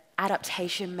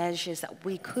adaptation measures that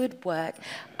we could work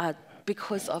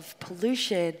because of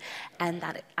pollution and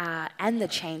that and the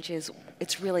changes,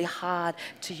 it's really hard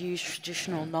to use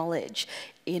traditional knowledge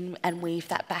and weave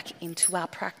that back into our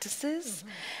practices.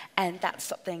 And that's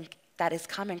something that is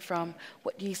coming from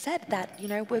what you said, that, you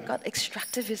know, we've got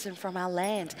extractivism from our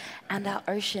land and our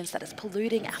oceans that is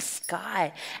polluting our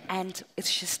sky, and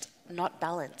it's just not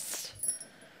balanced.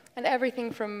 And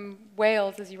everything from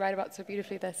whales, as you write about so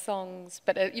beautifully, their songs,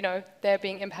 but you know, they're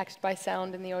being impacted by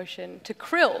sound in the ocean, to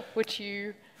krill, which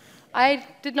I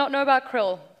did not know about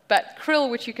krill, but krill,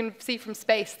 which you can see from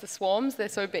space, the swarms, they're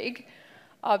so big,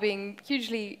 are being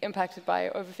hugely impacted by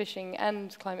overfishing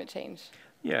and climate change.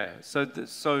 Yeah,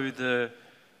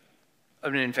 I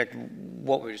mean, in fact,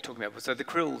 what we were just talking about was, so the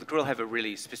krill have a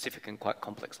really specific and quite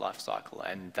complex life cycle,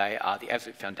 and they are the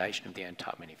absolute foundation of the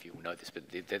Antarctic. I mean, if you know this, but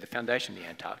they're the foundation of the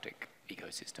Antarctic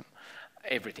ecosystem.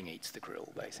 Everything eats the krill,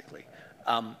 basically,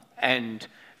 and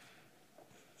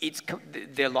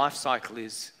their life cycle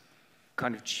is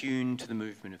kind of tuned to the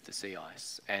movement of the sea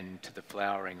ice and to the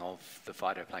flowering of the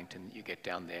phytoplankton that you get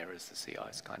down there as the sea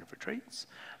ice kind of retreats,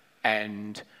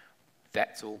 and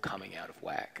that's all coming out of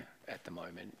whack at the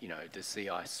moment. You know, the sea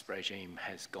ice regime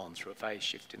has gone through a phase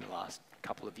shift in the last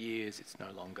couple of years. It's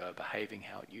no longer behaving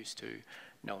how it used to.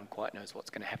 No one quite knows what's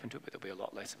going to happen to it, but there'll be a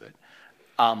lot less of it.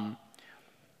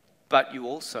 But you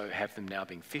also have them now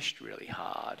being fished really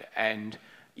hard, and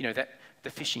you know that the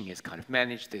fishing is kind of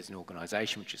managed. There's an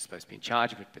organisation which is supposed to be in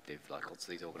charge of it, but they've, like lots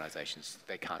of these organisations,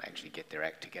 they can't actually get their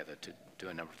act together to do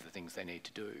a number of the things they need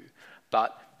to do.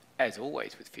 But as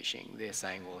always with fishing, they're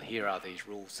saying, well, here are these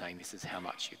rules saying this is how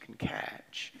much you can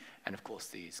catch. And of course,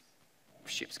 these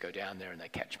ships go down there and they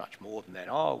catch much more than that.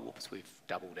 Oh, whoops, we've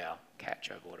doubled our catch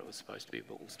over what it was supposed to be,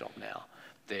 but we'll stop now.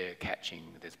 They're catching,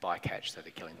 there's bycatch, so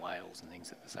they're killing whales and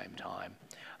things at the same time.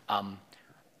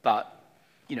 But,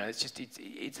 you know, it's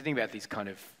a thing about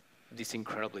this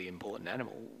incredibly important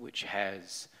animal which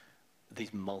has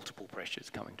these multiple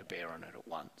pressures coming to bear on it at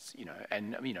once, you know.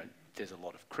 And, you know, there's a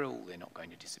lot of krill. They're not going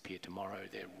to disappear tomorrow.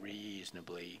 They're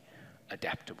reasonably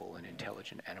adaptable and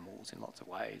intelligent animals in lots of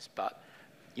ways, but,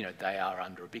 you know, they are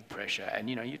under a big pressure. And,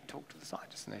 you know, you talk to the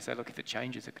scientists and they say, look, if it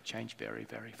changes, it could change very,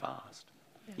 very fast.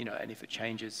 Yeah. You know, and if it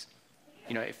changes,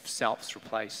 you know, if salps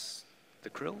replace the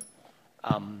krill,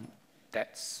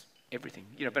 that's everything.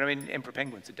 You know, but I mean, emperor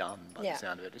penguins are done by the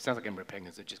sound of it. It sounds like emperor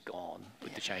penguins are just gone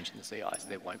with the change in the sea ice.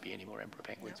 There won't be any more emperor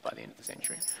penguins by the end of the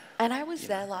century. And I was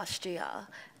there last year,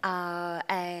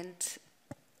 and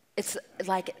it's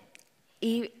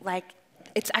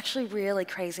it's actually really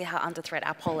crazy how under threat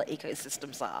our polar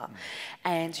ecosystems are.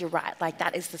 And you're right, like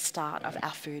that is the start of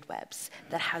our food webs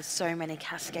that has so many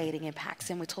cascading impacts.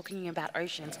 And we're talking about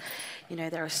oceans. You know,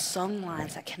 there are song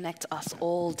lines that connect us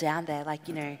all down there, like,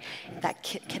 you know, that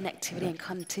connectivity and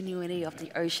continuity of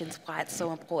the oceans, why it's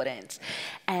so important.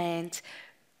 And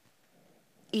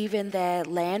even their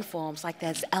landforms, like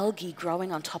there's algae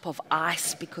growing on top of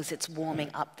ice because it's warming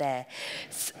up there.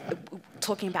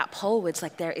 Talking about polewards,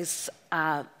 like there is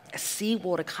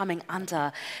seawater coming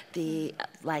under the,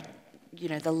 the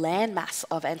landmass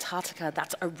of Antarctica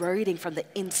that's eroding from the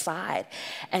inside.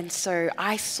 And so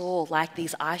I saw like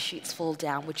these ice sheets fall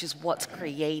down, which is what's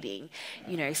creating,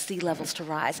 sea levels to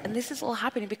rise. And this is all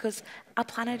happening because our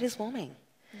planet is warming.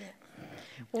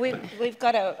 We've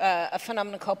got a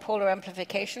phenomenon called polar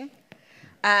amplification,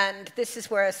 and this is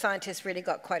where scientists really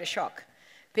got quite a shock,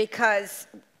 because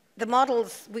the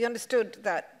models, we understood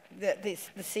that the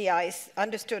sea ice,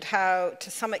 understood how,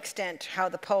 to some extent, how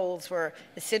the poles were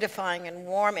acidifying and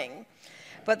warming,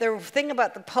 but the thing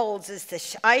about the poles is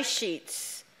the ice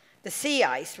sheets, the sea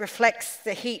ice, reflects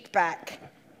the heat back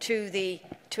to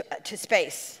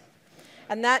space,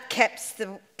 and that keeps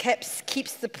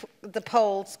the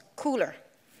poles cooler.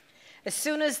 As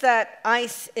soon as that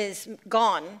ice is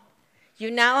gone, you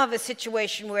now have a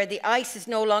situation where the ice is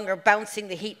no longer bouncing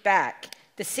the heat back.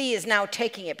 The sea is now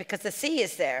taking it because the sea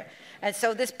is there. And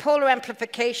so this polar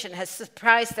amplification has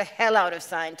surprised the hell out of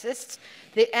scientists.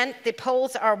 The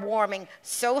poles are warming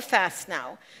so fast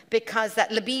now because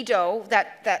that libido,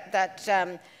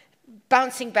 that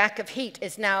bouncing back of heat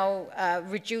is now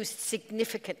reduced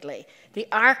significantly. The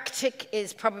Arctic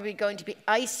is probably going to be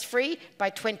ice-free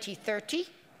by 2030.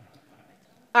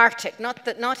 Arctic,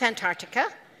 not Antarctica.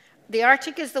 The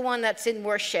Arctic is the one that's in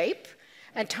worse shape.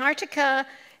 Antarctica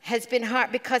has been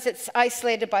hard because it's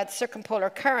isolated by the circumpolar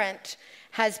current,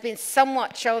 has been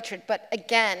somewhat sheltered, but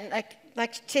again,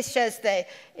 like Tish says,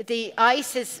 the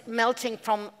ice is melting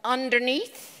from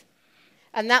underneath,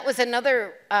 and that was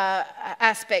another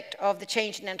aspect of the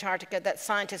change in Antarctica that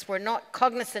scientists were not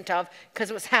cognizant of because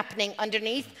it was happening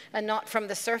underneath and not from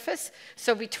the surface.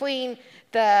 So between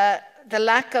the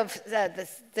lack of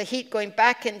the heat going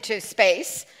back into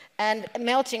space and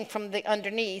melting from the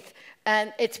underneath,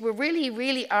 and we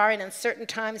really are in uncertain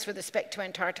times with respect to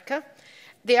Antarctica.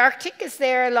 The Arctic is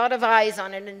there, a lot of eyes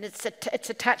on it, and it's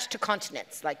attached to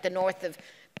continents, like the North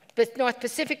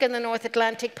Pacific and the North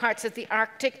Atlantic. Parts of the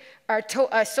Arctic are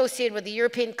associated with the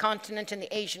European continent and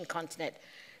the Asian continent.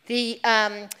 The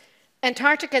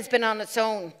Antarctica has been on its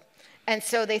own, and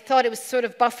so they thought it was sort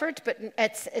of buffered, but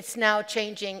it's now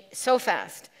changing so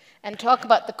fast. And talk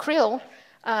about the krill.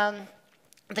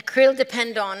 The krill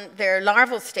depend on their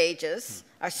larval stages,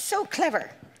 are so clever,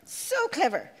 so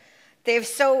clever. They've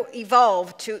so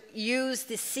evolved to use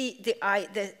the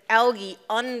algae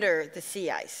under the sea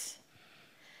ice.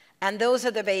 And those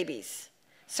are the babies.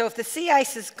 So if the sea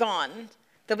ice is gone,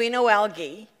 there'll be no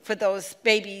algae for those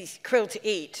baby krill to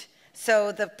eat.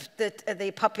 So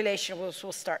the population will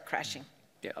start crashing.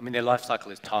 Yeah, I mean, their life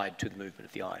cycle is tied to the movement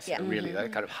of the ice. Yeah. So really,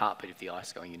 that kind of heartbeat of the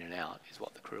ice going in and out is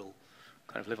what the krill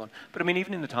kind of live on. But I mean,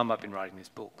 even in the time I've been writing this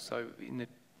book, so in the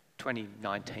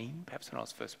 2019, perhaps when I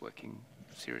was first working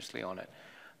seriously on it,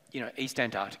 East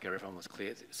Antarctica, everyone was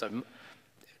clear. So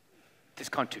there's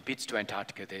kind of two bits to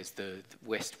Antarctica. There's the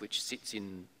west, which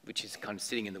is kind of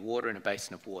sitting in the water in a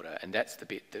basin of water, and that's the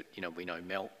bit that we know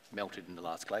melted in the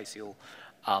last glacial.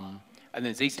 And then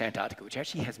there's East Antarctica, which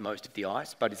actually has most of the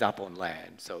ice, but is up on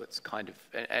land. So it's kind of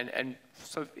and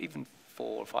so even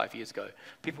 4 or 5 years ago,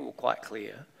 people were quite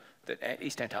clear that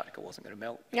East Antarctica wasn't going to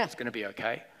melt. Yeah. It was going to be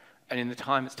okay. And in the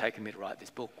time it's taken me to write this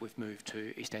book, we've moved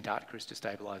to East Antarctica is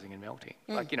destabilising and melting.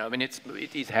 I mean,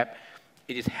 it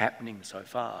is happening so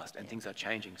fast, and things are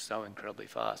changing so incredibly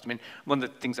fast. I mean, one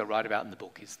of the things I write about in the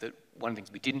book is that one of the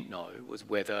things we didn't know was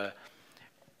whether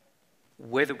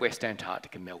West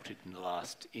Antarctica melted in the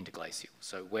last interglacial.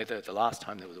 So whether the last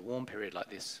time there was a warm period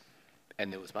like this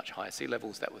and there was much higher sea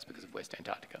levels, that was because of West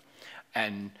Antarctica.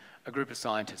 And a group of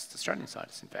scientists, Australian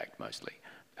scientists in fact mostly,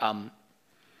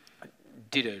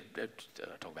 did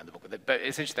talk about the book, but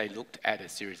essentially they looked at a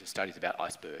series of studies about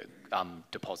iceberg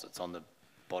deposits on the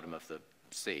bottom of the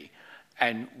sea.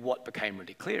 And what became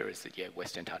really clear is that,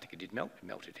 West Antarctica did melt. It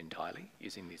melted entirely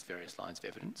using these various lines of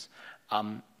evidence.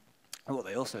 What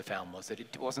they also found was that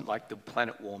it wasn't like the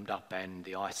planet warmed up and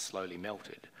the ice slowly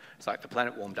melted. It's like the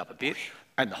planet warmed up a bit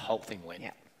and the whole thing went.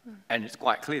 Yeah. And it's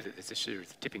quite clear that there's a series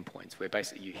of tipping points where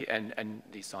basically you hit, and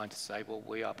these scientists say, well,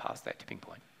 we are past that tipping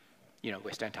point.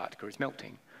 West Antarctica is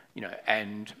melting,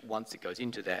 and once it goes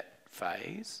into that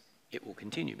phase, it will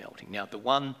continue melting. Now, the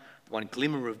one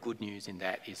glimmer of good news in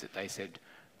that is that they said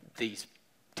these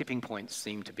tipping points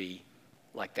seem to be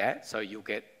like that, so you'll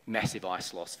get massive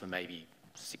ice loss for maybe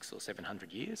 600 or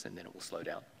 700 years, and then it will slow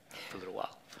down for a little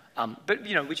while. But,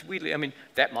 which weirdly, I mean,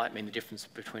 that might mean the difference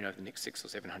between over the next 600 or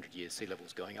 700 years, sea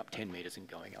levels going up 10 metres and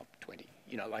going up 20.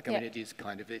 I mean, it is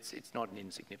kind of, it's not an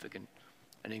insignificant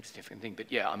thing.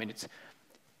 But yeah, I mean,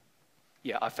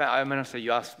 Yeah, I mean, so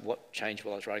you asked what changed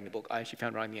while I was writing the book. I actually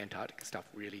found writing the Antarctica stuff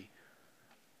really,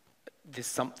 there's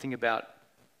something about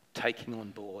taking on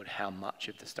board how much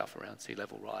of the stuff around sea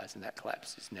level rise and that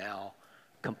collapse is now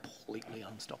completely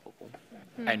unstoppable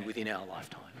and within our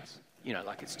lifetimes. You know,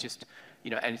 like it's just,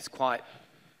 you know, and it's quite,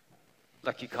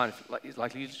 like you kind of, you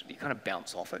kind of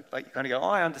bounce off it. Like you kind of go, oh,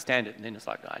 I understand it. And then it's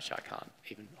like, no, actually, I can't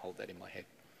even hold that in my head,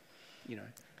 you know.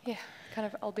 Yeah, kind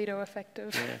of albedo effect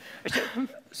of... Yeah. Actually,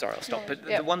 sorry, I'll stop. But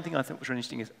the one thing I thought was really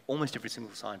interesting is almost every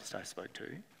single scientist I spoke to,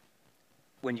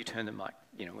 when you turn the mic,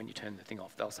 you know, when you turn the thing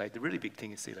off, they'll say the really big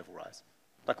thing is sea level rise.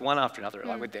 Like one after another,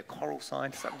 like with their coral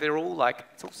scientists, they're all like,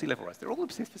 it's all sea level rise. They're all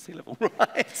obsessed with sea level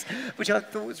rise, which I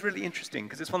thought was really interesting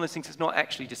because it's one of those things that's not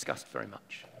actually discussed very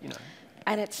much, you know.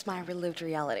 And it's my lived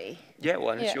reality. Yeah, well,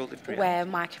 and it's your lived reality. Where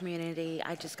my community,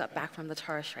 I just got back from the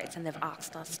Torres Straits and they've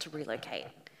asked us to relocate.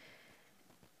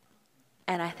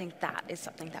 And I think that is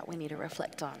something that we need to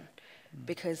reflect on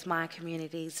because my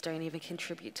communities don't even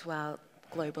contribute to our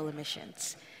global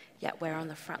emissions, yet we're on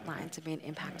the front lines of being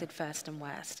impacted first and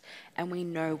worst. And we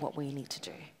know what we need to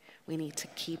do. We need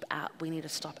to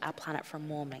stop our planet from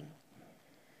warming.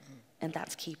 And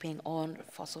that's keeping on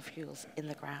fossil fuels in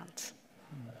the ground.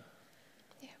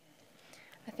 Yeah.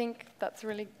 I think that's a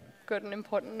really good and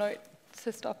important note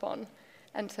to stop on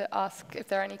and to ask if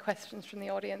there are any questions from the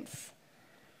audience.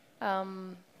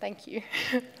 Thank you,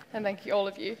 and thank you, all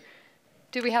of you.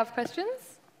 Do we have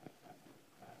questions?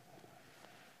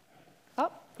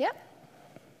 Oh, yeah.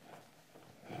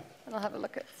 And I'll have a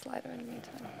look at Slido in the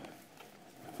meantime.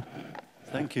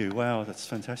 Thank you. Wow, that's a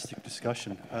fantastic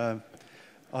discussion.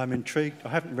 I'm intrigued. I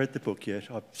haven't read the book yet.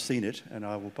 I've seen it, and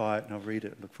I will buy it and I'll read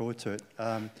it and look forward to it.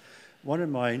 One of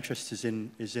my interests is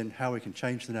in how we can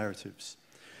change the narratives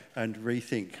and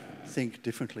think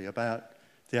differently about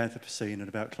the Anthropocene and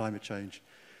about climate change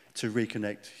to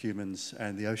reconnect humans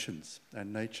and the oceans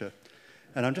and nature.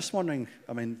 And I'm just wondering,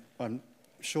 I mean, I'm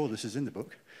sure this is in the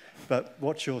book, but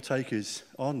what your take is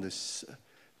on this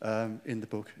in the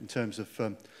book in terms of,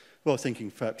 well,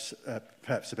 thinking perhaps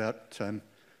about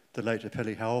the late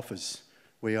Apelli Hauofer's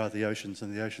 "We are the oceans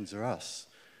and the oceans are us,"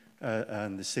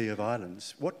 and the Sea of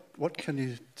Islands. What can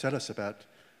you tell us about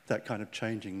that kind of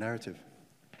changing narrative?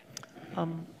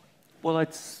 Well, I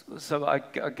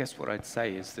guess what I'd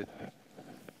say is that,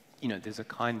 you know, there's a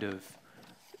kind of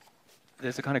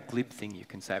glib thing you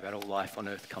can say about all life on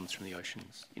Earth comes from the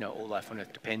oceans. You know, all life on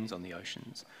Earth depends on the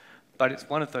oceans. But it's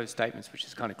one of those statements which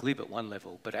is kind of glib at one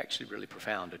level, but actually really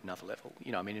profound at another level.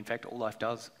 You know, I mean, in fact, all life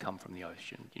does come from the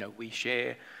ocean. You know, we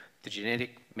share the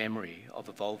genetic memory of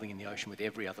evolving in the ocean with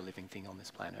every other living thing on this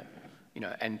planet. You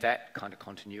know, and that kind of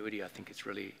continuity, I think, is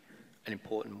really an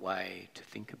important way to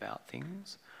think about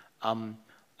things.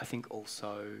 I think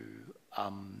also,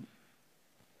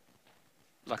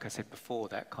 like I said before,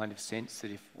 that kind of sense that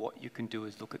if what you can do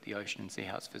is look at the ocean and see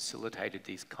how it's facilitated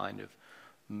these kind of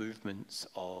movements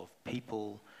of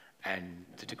people and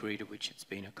the degree to which it's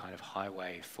been a kind of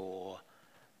highway for,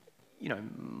 you know,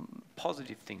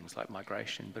 positive things like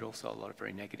migration, but also a lot of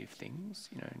very negative things,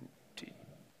 you know,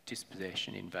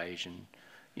 dispossession, invasion,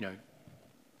 you know,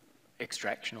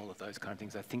 extraction, all of those kind of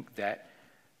things. I think that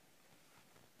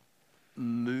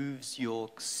moves your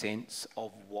sense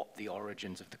of what the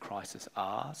origins of the crisis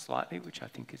are slightly, which I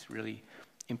think is really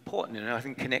important, and I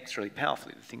think connects really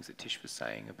powerfully to the things that Tish was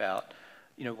saying about,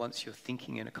 you know, once you're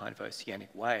thinking in a kind of oceanic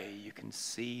way, you can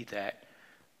see that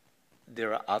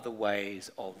there are other ways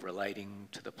of relating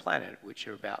to the planet which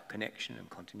are about connection and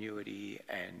continuity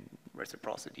and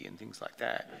reciprocity and things like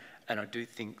that. And I do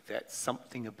think that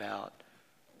something about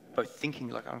both thinking,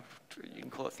 like you can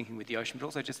call it thinking with the ocean, but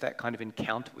also just that kind of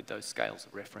encounter with those scales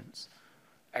of reference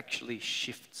actually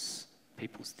shifts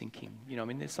people's thinking. You know, I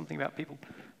mean, there's something about people,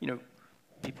 you know,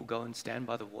 people go and stand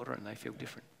by the water and they feel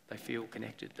different. They feel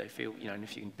connected. They feel, you know, and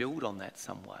if you can build on that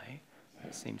some way,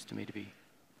 it seems to me to be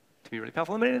really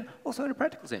powerful. I mean, also in a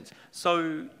practical sense.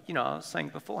 So, you know, I was saying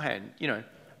beforehand, you know,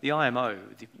 the IMO,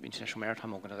 the International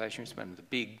Maritime Organization, is one of the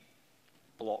big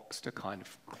blocks to kind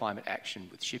of climate action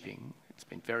with shipping. It's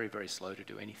been very, very slow to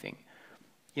do anything,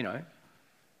 you know,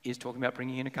 is talking about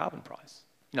bringing in a carbon price.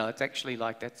 You know, it's actually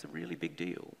like, that's a really big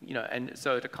deal, you know, and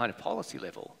so at a kind of policy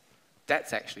level,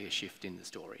 that's actually a shift in the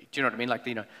story. Do you know what I mean? Like,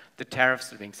 you know, the tariffs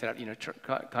that are being set up, you know,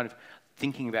 kind of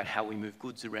thinking about how we move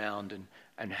goods around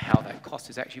and how that cost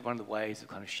is actually one of the ways of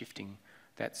kind of shifting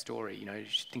that story, you know,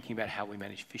 thinking about how we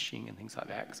manage fishing and things like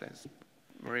that, because as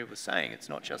Maria was saying, it's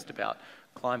not just about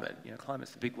climate. You know,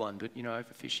 climate's the big one, but, you know,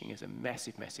 overfishing is a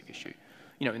massive, massive issue.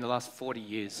 You know, in the last 40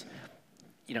 years,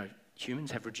 you know,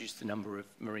 humans have reduced the number of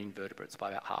marine vertebrates by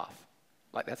about half.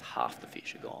 Like that's half the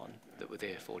fish are gone that were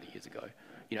there 40 years ago.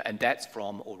 You know, and that's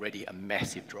from already a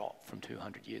massive drop from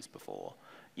 200 years before.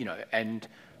 You know, and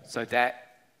so that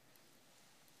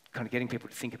kind of getting people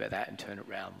to think about that and turn it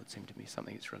around would seem to me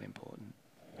something that's really important.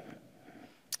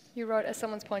 You wrote, as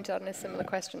someone's pointed out in a similar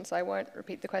question, so I won't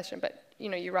repeat the question, but you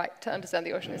know, you're right, to understand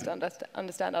the ocean is to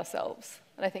understand ourselves.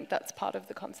 And I think that's part of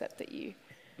the concept that you,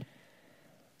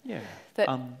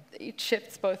 that it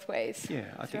shifts both ways. Yeah,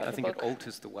 I think it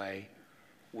alters the way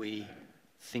we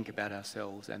think about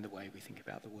ourselves and the way we think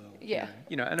about the world. Yeah.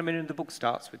 You know, and I mean, the book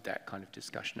starts with that kind of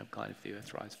discussion of kind of the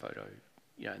Earthrise photo,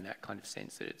 you know, in that kind of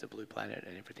sense that it's a blue planet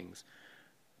and everything's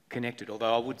connected.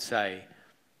 Although I would say,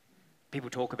 people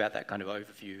talk about that kind of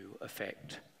overview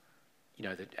effect, you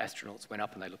know, that astronauts went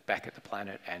up and they looked back at the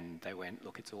planet and they went,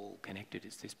 look, it's all connected,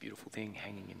 it's this beautiful thing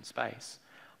hanging in space.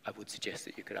 I would suggest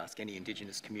that you could ask any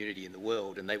Indigenous community in the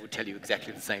world and they would tell you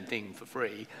exactly the same thing for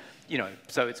free, you know,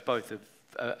 so it's both of,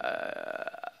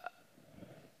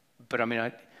 but I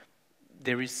mean,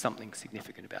 there is something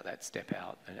significant about that step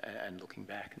out and looking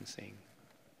back and seeing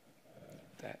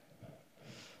that.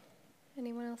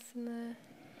 Anyone else in the,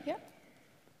 yeah?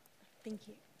 Thank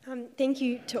you. Thank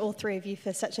you to all three of you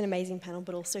for such an amazing panel,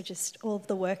 but also just all of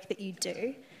the work that you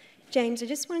do. James, I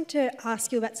just wanted to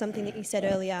ask you about something that you said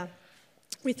earlier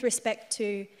with respect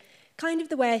to kind of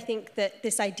the way I think that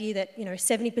this idea that, you know,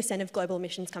 70% of global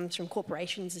emissions comes from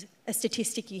corporations is a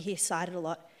statistic you hear cited a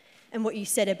lot, and what you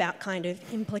said about kind of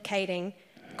implicating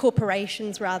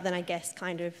corporations rather than, I guess,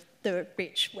 kind of the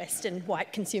rich Western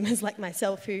white consumers like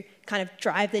myself who kind of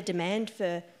drive the demand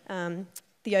for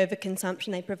the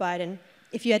overconsumption they provide, and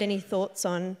if you had any thoughts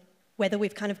on whether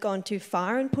we've kind of gone too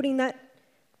far in putting that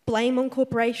blame on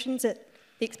corporations at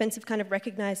the expense of kind of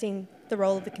recognising the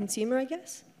role of the consumer, I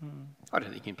guess? I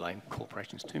don't think you can blame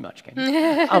corporations too much, can you?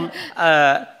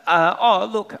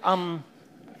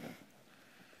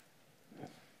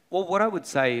 Well, what I would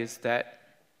say is that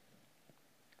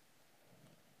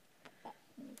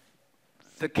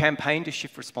the campaign to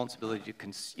shift responsibility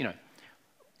to, you know,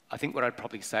 I think what I'd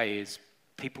probably say is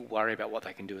people worry about what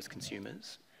they can do as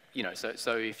consumers. You know,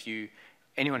 so if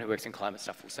anyone who works in climate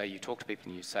stuff will say, you talk to people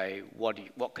and you say, what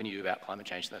can you do about climate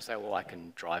change? And they'll say, well, I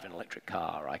can drive an electric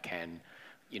car, I can,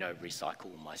 you know,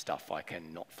 recycle my stuff, I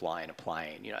can not fly in a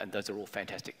plane, you know, and those are all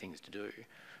fantastic things to do.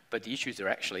 But the issues are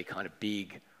actually kind of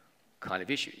big kind of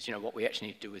issues. You know, what we actually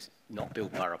need to do is not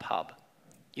build Burrup Hub.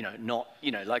 You know,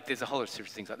 like there's a whole lot of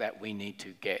things like that. We need to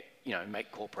get, you know,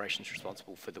 make corporations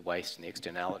responsible for the waste and the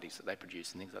externalities that they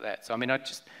produce and things like that. So, I mean,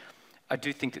 I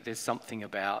do think that there's something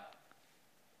about,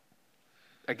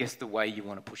 I guess the way you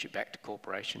want to push it back to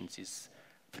corporations is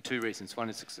for two reasons. One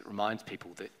is because it reminds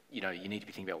people that, you know, you need to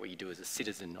be thinking about what you do as a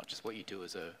citizen, not just what you do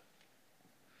as a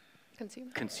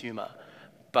consumer.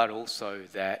 But also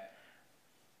that,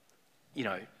 you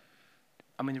know,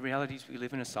 I mean, the reality is we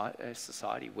live in a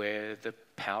society where the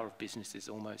power of business is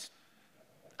almost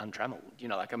untrammeled. You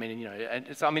know, like, I mean, you know, and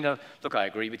it's, I mean, look, I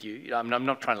agree with you. You know, I mean, I'm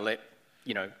not trying to let,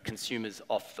 you know, consumers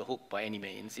off the hook by any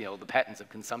means. You know, the patterns of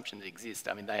consumption that exist,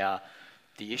 I mean, they are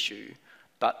the issue.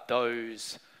 But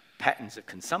those patterns of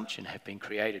consumption have been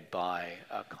created by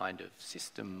a kind of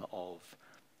system of,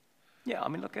 yeah, I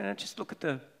mean, look, and just look at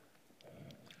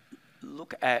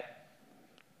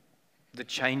the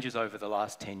changes over the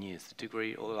last 10 years,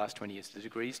 or the last 20 years, the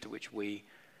degrees to which we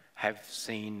have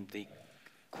seen the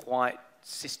quite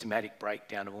systematic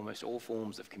breakdown of almost all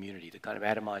forms of community, the kind of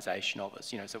atomization of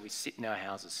us, you know, so we sit in our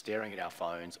houses staring at our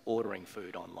phones, ordering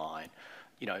food online,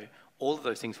 you know, all of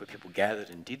those things where people gathered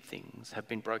and did things have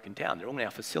been broken down. They're all now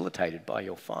facilitated by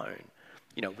your phone,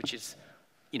 you know, which is,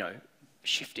 you know,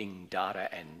 shifting data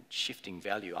and shifting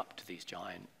value up to these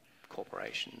giant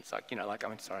corporations. Like, you know, like, I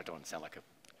mean, sorry, I don't want to sound like a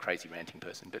crazy ranting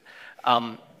person, but I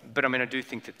mean, I do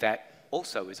think that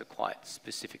also is a quite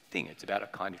specific thing. It's about a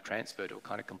kind of transfer to a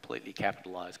kind of completely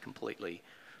capitalised, completely,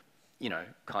 you know,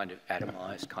 kind of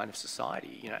atomised kind of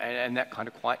society, you know, and that kind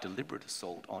of quite deliberate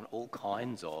assault on all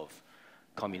kinds of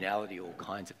communality, all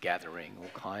kinds of gathering, all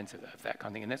kinds of that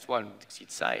kind of thing. And that's one of the things you'd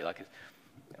say, like,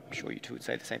 I'm sure you two would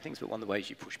say the same things, but one of the ways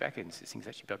you push back against these things is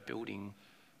actually about building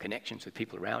connections with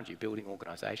people around you, building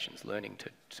organisations, learning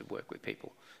to work with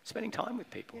people, spending time with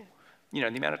people. Yeah. You know,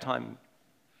 the amount of time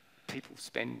people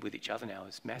spend with each other now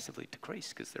is massively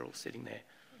decreased because they're all sitting there.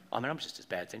 I mean, I'm just as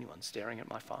bad as anyone staring at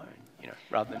my phone, you know,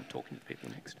 rather than talking to the people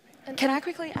next to me. And can I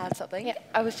quickly add something? Yeah.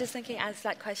 I was just thinking as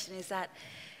that question is that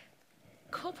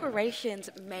corporations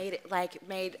made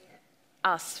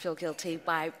us feel guilty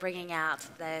by bringing out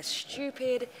their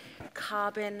stupid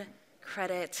carbon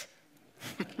credit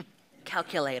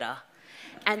calculator.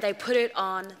 and they put it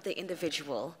on the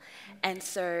individual. And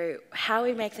so how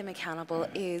we make them accountable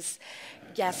is,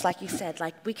 yes, like you said,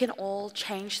 like we can all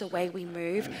change the way we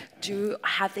move, do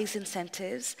have these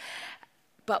incentives,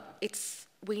 but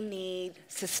we need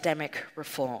systemic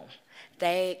reform.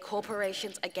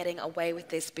 Corporations are getting away with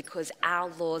this because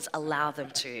our laws allow them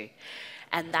to.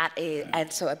 And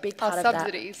so a big part of that... Our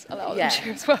subsidies allow them to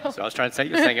as well. So I was trying to say,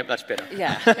 you're saying it much better.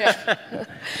 Yeah.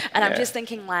 And I'm just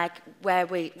thinking like where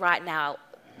right now,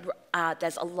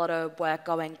 there's a lot of work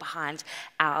going behind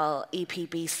our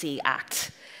EPBC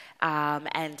Act,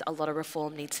 and a lot of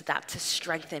reform needs to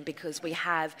strengthen, because we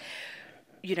have,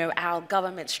 our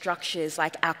government structures,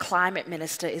 like our climate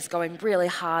minister is going really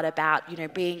hard about,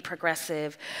 being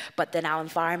progressive, but then our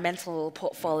environmental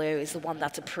portfolio is the one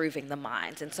that's approving the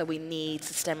mines. And so we need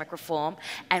systemic reform.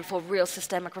 And for real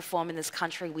systemic reform in this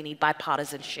country, we need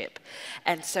bipartisanship.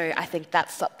 And so I think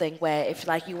that's something where if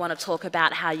you want to talk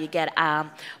about how you get,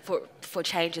 for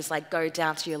changes, go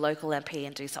down to your local MP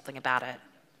and do something about it.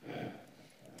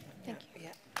 Thank you.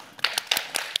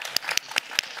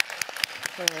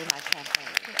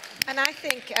 And I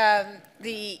think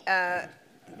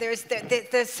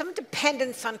there's some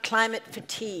dependence on climate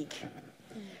fatigue.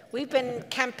 We've been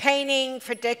campaigning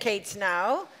for decades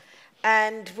now,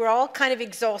 and we're all kind of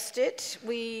exhausted.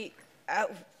 When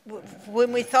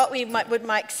we thought we would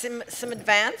make some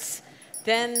advance,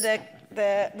 then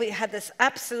we had this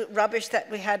absolute rubbish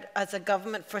that we had as a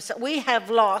government. We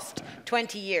have lost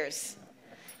 20 years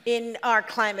in our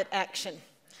climate action.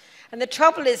 And the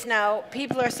trouble is now,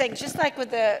 people are saying, just like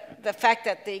with the fact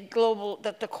that the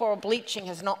coral bleaching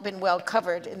has not been well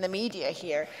covered in the media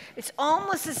here, it's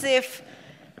almost as if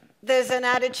there's an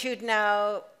attitude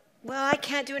now, well, I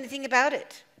can't do anything about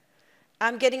it.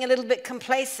 I'm getting a little bit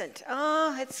complacent.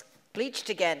 Oh, it's bleached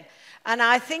again. And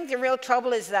I think the real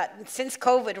trouble is that since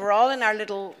COVID, we're all in our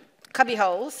little cubby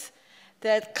holes.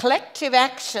 The collective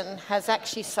action has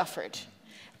actually suffered.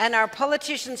 And our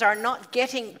politicians are not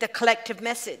getting the collective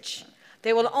message.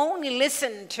 They will only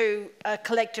listen to a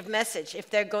collective message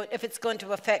if it's going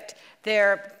to affect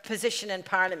their position in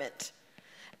Parliament.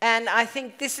 And I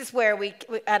think this is where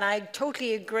and I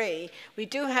totally agree, we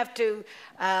do have to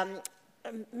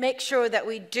make sure that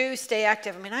we do stay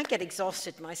active. I mean, I get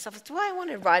exhausted myself. Do I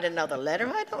want to write another letter?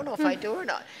 I don't know if I do or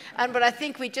not. But I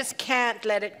think we just can't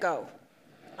let it go.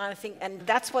 And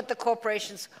that's what the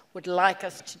corporations would like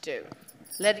us to do.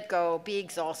 Let it go, be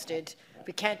exhausted.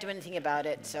 We can't do anything about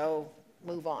it, so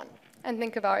move on. And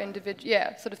think of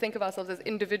think of ourselves as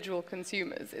individual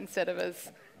consumers instead of as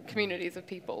communities of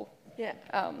people. Yeah.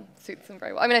 Suits them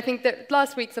very well. I mean, I think that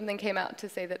last week something came out to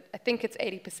say that I think it's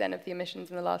 80% of the emissions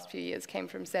in the last few years came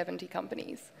from 70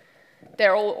 companies.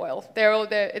 They're all oil.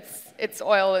 It's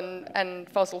oil and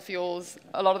fossil fuels.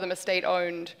 A lot of them are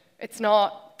state-owned. It's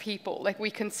not people.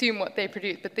 We consume what they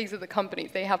produce, but these are the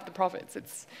companies. They have the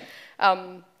profits.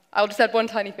 I'll just add one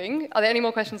tiny thing. Are there any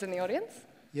more questions in the audience?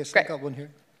 Yes, Great. I've got one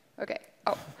here. Okay.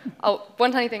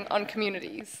 One tiny thing on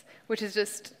communities, which is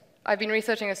just, I've been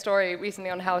researching a story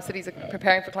recently on how cities are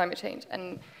preparing for climate change,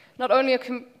 and not only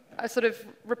are sort of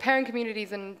repairing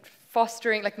communities and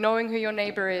fostering, knowing who your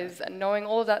neighbor is and knowing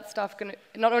all of that stuff,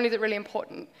 not only is it really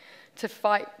important to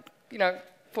fight,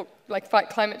 fight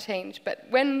climate change, but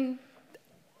when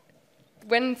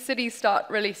cities start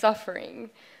really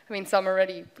suffering, I mean, some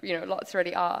already, lots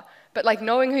already are, but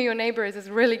knowing who your neighbor is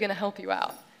really going to help you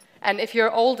out. And if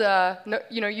you're older,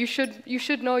 you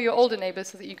should know your older neighbors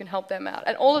so that you can help them out.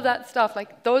 And all of that stuff,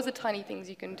 those are tiny things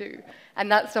you can do. And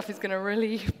that stuff is going to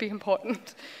really be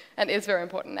important and is very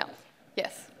important now.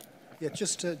 Yes? Yeah,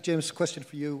 just, James, a question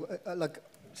for you.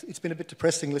 It's been a bit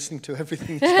depressing listening to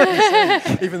everything Jerry's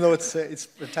saying, even though it's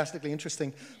fantastically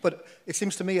interesting. But it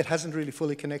seems to me it hasn't really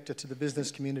fully connected to the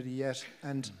business community yet.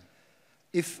 And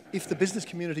if the business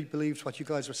community believed what you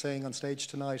guys were saying on stage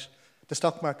tonight, the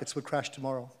stock markets would crash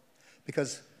tomorrow.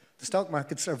 Because the stock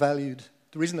markets are valued,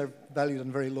 the reason they're valued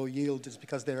on very low yield is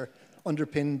because they're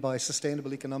underpinned by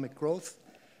sustainable economic growth,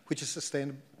 which is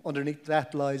sustainable. Underneath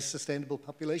that lies sustainable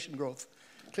population growth.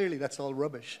 Clearly, that's all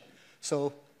rubbish.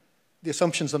 So the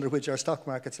assumptions under which our stock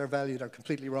markets are valued are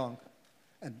completely wrong.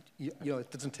 And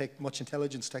it doesn't take much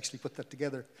intelligence to actually put that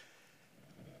together.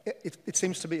 It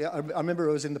seems to be, I remember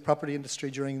I was in the property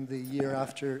industry during the year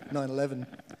after 9/11,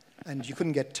 and you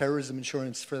couldn't get terrorism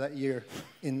insurance for that year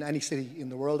in any city in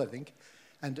the world, I think.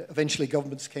 And eventually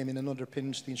governments came in and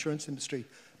underpinned the insurance industry.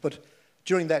 But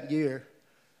during that year,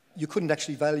 you couldn't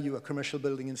actually value a commercial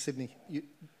building in Sydney. You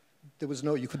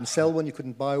couldn't sell one, you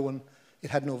couldn't buy one.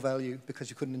 It had no value because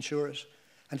you couldn't insure it.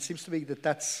 And it seems to me that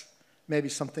that's maybe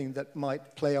something that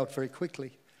might play out very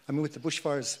quickly. I mean, with the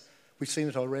bushfires, we've seen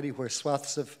it already where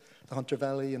swaths of the Hunter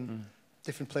Valley and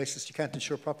different places. You can't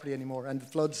insure property anymore, and the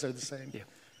floods are the same. Yeah.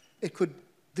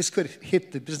 This could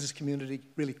hit the business community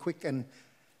really quick, and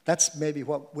that's maybe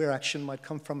where action might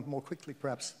come from more quickly,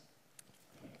 perhaps.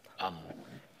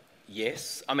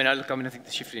 Yes. I mean, I think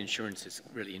the shift in insurance is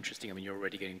really interesting. I mean, you're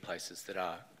already getting places that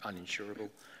are uninsurable,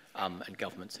 and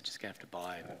governments are just going to have to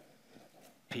buy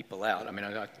people out. I mean,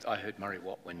 I heard Murray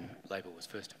Watt, when Labor was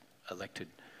first elected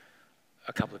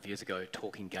a couple of years ago,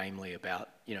 talking gamely about,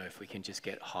 if we can just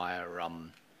get higher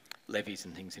levies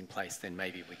and things in place, then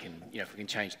maybe we can, if we can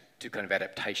change to kind of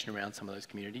adaptation around some of those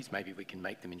communities, maybe we can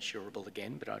make them insurable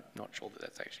again, but I'm not sure that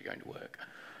that's actually going to work.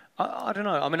 I don't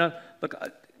know. I mean,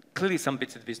 clearly some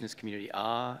bits of the business community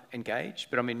are engaged,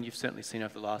 but I mean, you've certainly seen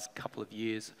over the last couple of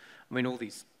years, I mean, all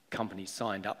these companies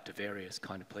signed up to various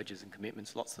kind of pledges and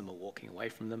commitments. Lots of them are walking away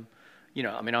from them.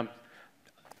 I mean, I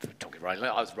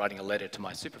was writing a letter to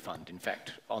my super fund, in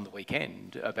fact, on the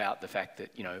weekend about the fact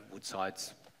that,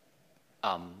 Woodside's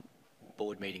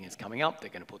board meeting is coming up.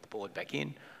 They're going to put the board back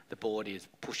in. The board is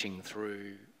pushing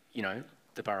through, the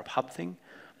Burrup Hub thing.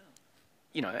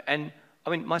 And I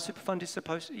mean, my super fund is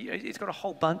supposed to, it's got a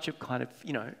whole bunch of kind of,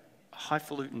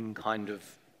 highfalutin kind of,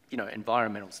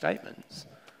 environmental statements,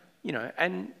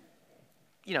 and,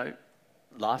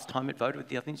 last time it voted with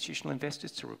the other institutional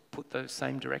investors to put those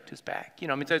same directors back. I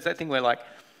mean, so it's that thing where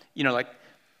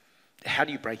how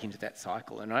do you break into that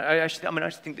cycle? And I actually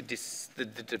think that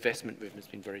the divestment movement's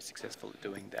been very successful at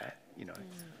doing that,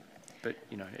 But,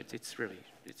 it's really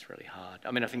hard.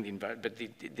 I mean, I think the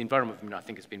environment movement, I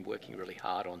think, has been working really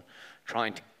hard on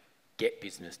trying to get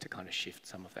business to kind of shift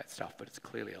some of that stuff, but it's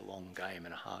clearly a long game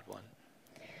and a hard one.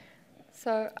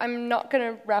 So I'm not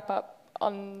going to wrap up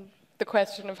on the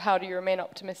question of how do you remain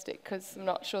optimistic, because I'm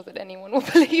not sure that anyone will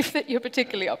believe that you're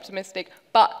particularly optimistic,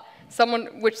 but someone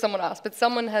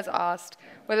has asked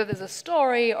whether there's a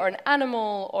story or an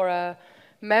animal or a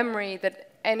memory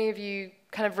that any of you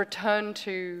kind of return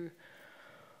to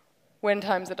when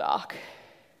times are dark,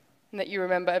 and that you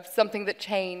remember something that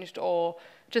changed, or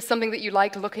just something that you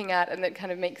like looking at and that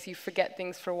kind of makes you forget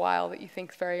things for a while that you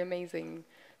think is very amazing.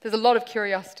 There's a lot of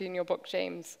curiosity in your book,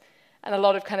 James, and a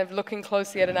lot of kind of looking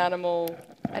closely at an animal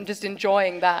and just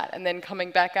enjoying that and then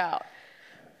coming back out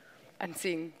and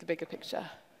seeing the bigger picture.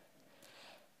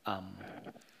 Is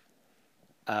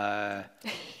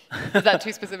that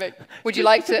too specific? Would you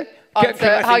like to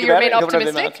answer how you remain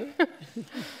optimistic?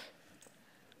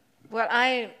 Well,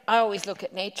 I always look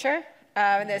at nature.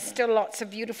 There's still lots of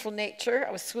beautiful nature.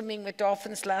 I was swimming with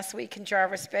dolphins last week in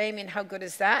Jarvis Bay. I mean, how good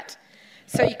is that?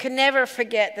 So you can never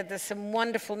forget that there's some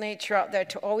wonderful nature out there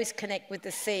to always connect with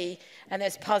the sea, and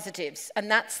there's positives.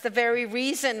 And that's the very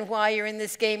reason why you're in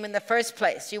this game in the first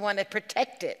place. You want to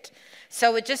protect it.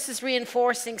 So it just is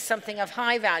reinforcing something of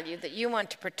high value that you want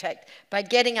to protect by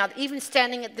getting out, even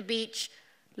standing at the beach,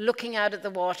 looking out at the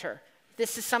water.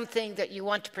 This is something that you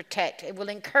want to protect. It will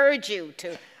encourage you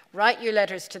to write your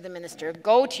letters to the minister,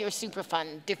 go to your super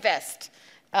fund, divest.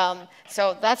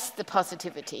 So that's the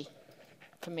positivity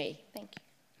for me. Thank you.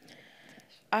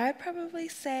 I'd probably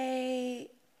say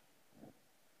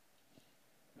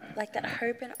like that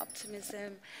hope and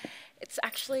optimism. It's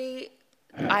actually,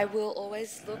 I will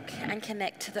always look and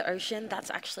connect to the ocean. That's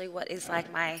actually what is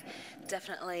like my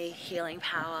definitely healing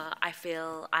power. I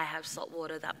feel I have salt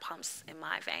water that pumps in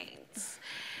my veins.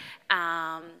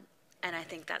 And I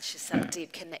think that's just that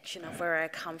deep connection of where I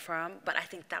come from. But I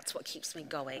think that's what keeps me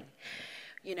going.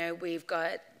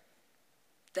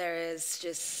 There is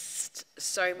just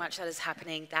so much that is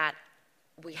happening that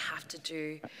we have to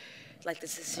do, like the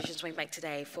decisions we make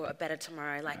today for a better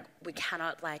tomorrow. Like we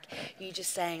cannot, like you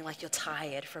just saying like you're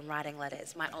tired from writing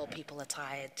letters. My old people are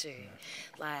tired too.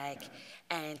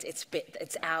 And it's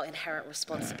our inherent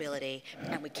responsibility,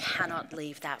 and we cannot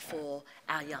leave that for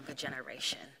our younger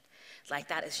generation. Like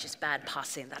that is just bad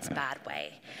passing, that's bad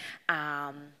way.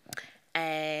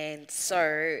 And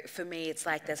so for me, it's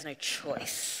like there's no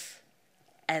choice.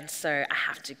 And so I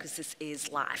have to, because this is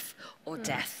life or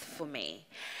death for me.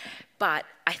 But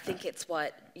I think it's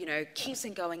what, keeps me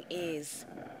going is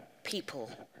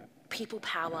people. People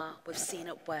power, we've seen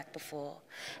it work before.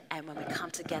 And when we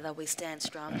come together, we stand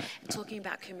strong. And talking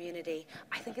about community,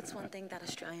 I think it's one thing that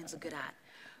Australians are good at.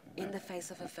 In the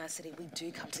face of adversity, we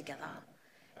do come together.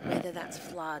 Whether that's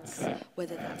floods,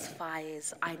 whether that's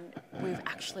fires,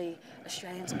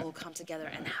 Australians all come together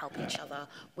and help each other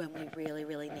when we really,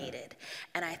 really need it.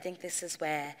 And I think this is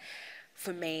where,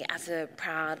 for me, as a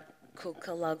proud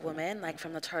Kulkalug woman, like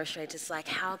from the Torres Strait, it's like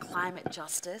how climate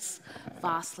justice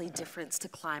vastly different to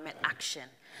climate action.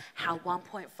 How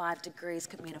 1.5 degrees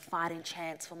could mean a fighting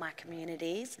chance for my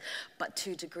communities, but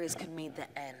 2 degrees could mean the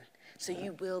end. So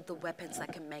you build the weapons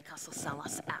that can make us or sell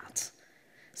us out.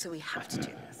 So we have to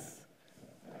do this.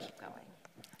 Keep going.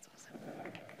 That's awesome.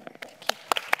 Thank you.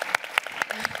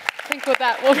 I think with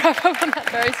that, we'll wrap up on that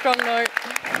very strong note.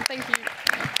 Thank you.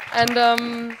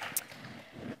 And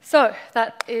so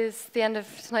that is the end of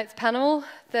tonight's panel.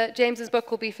 James's book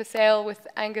will be for sale with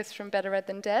Angus from Better Read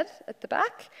Than Dead at the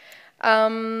back.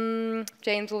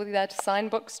 James will be there to sign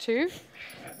books too.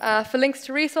 For links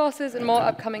to resources and more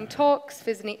upcoming talks,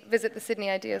 visit the Sydney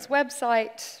Ideas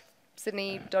website,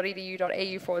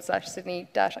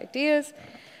 sydney.edu.au/Sydney-ideas.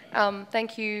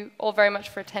 Thank you all very much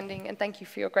for attending, and thank you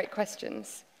for your great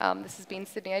questions. This has been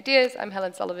Sydney Ideas. I'm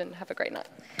Helen Sullivan. Have a great night.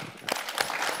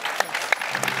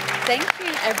 Thank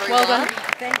you, everyone. Well done.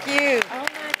 Thank you. Oh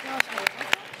my gosh.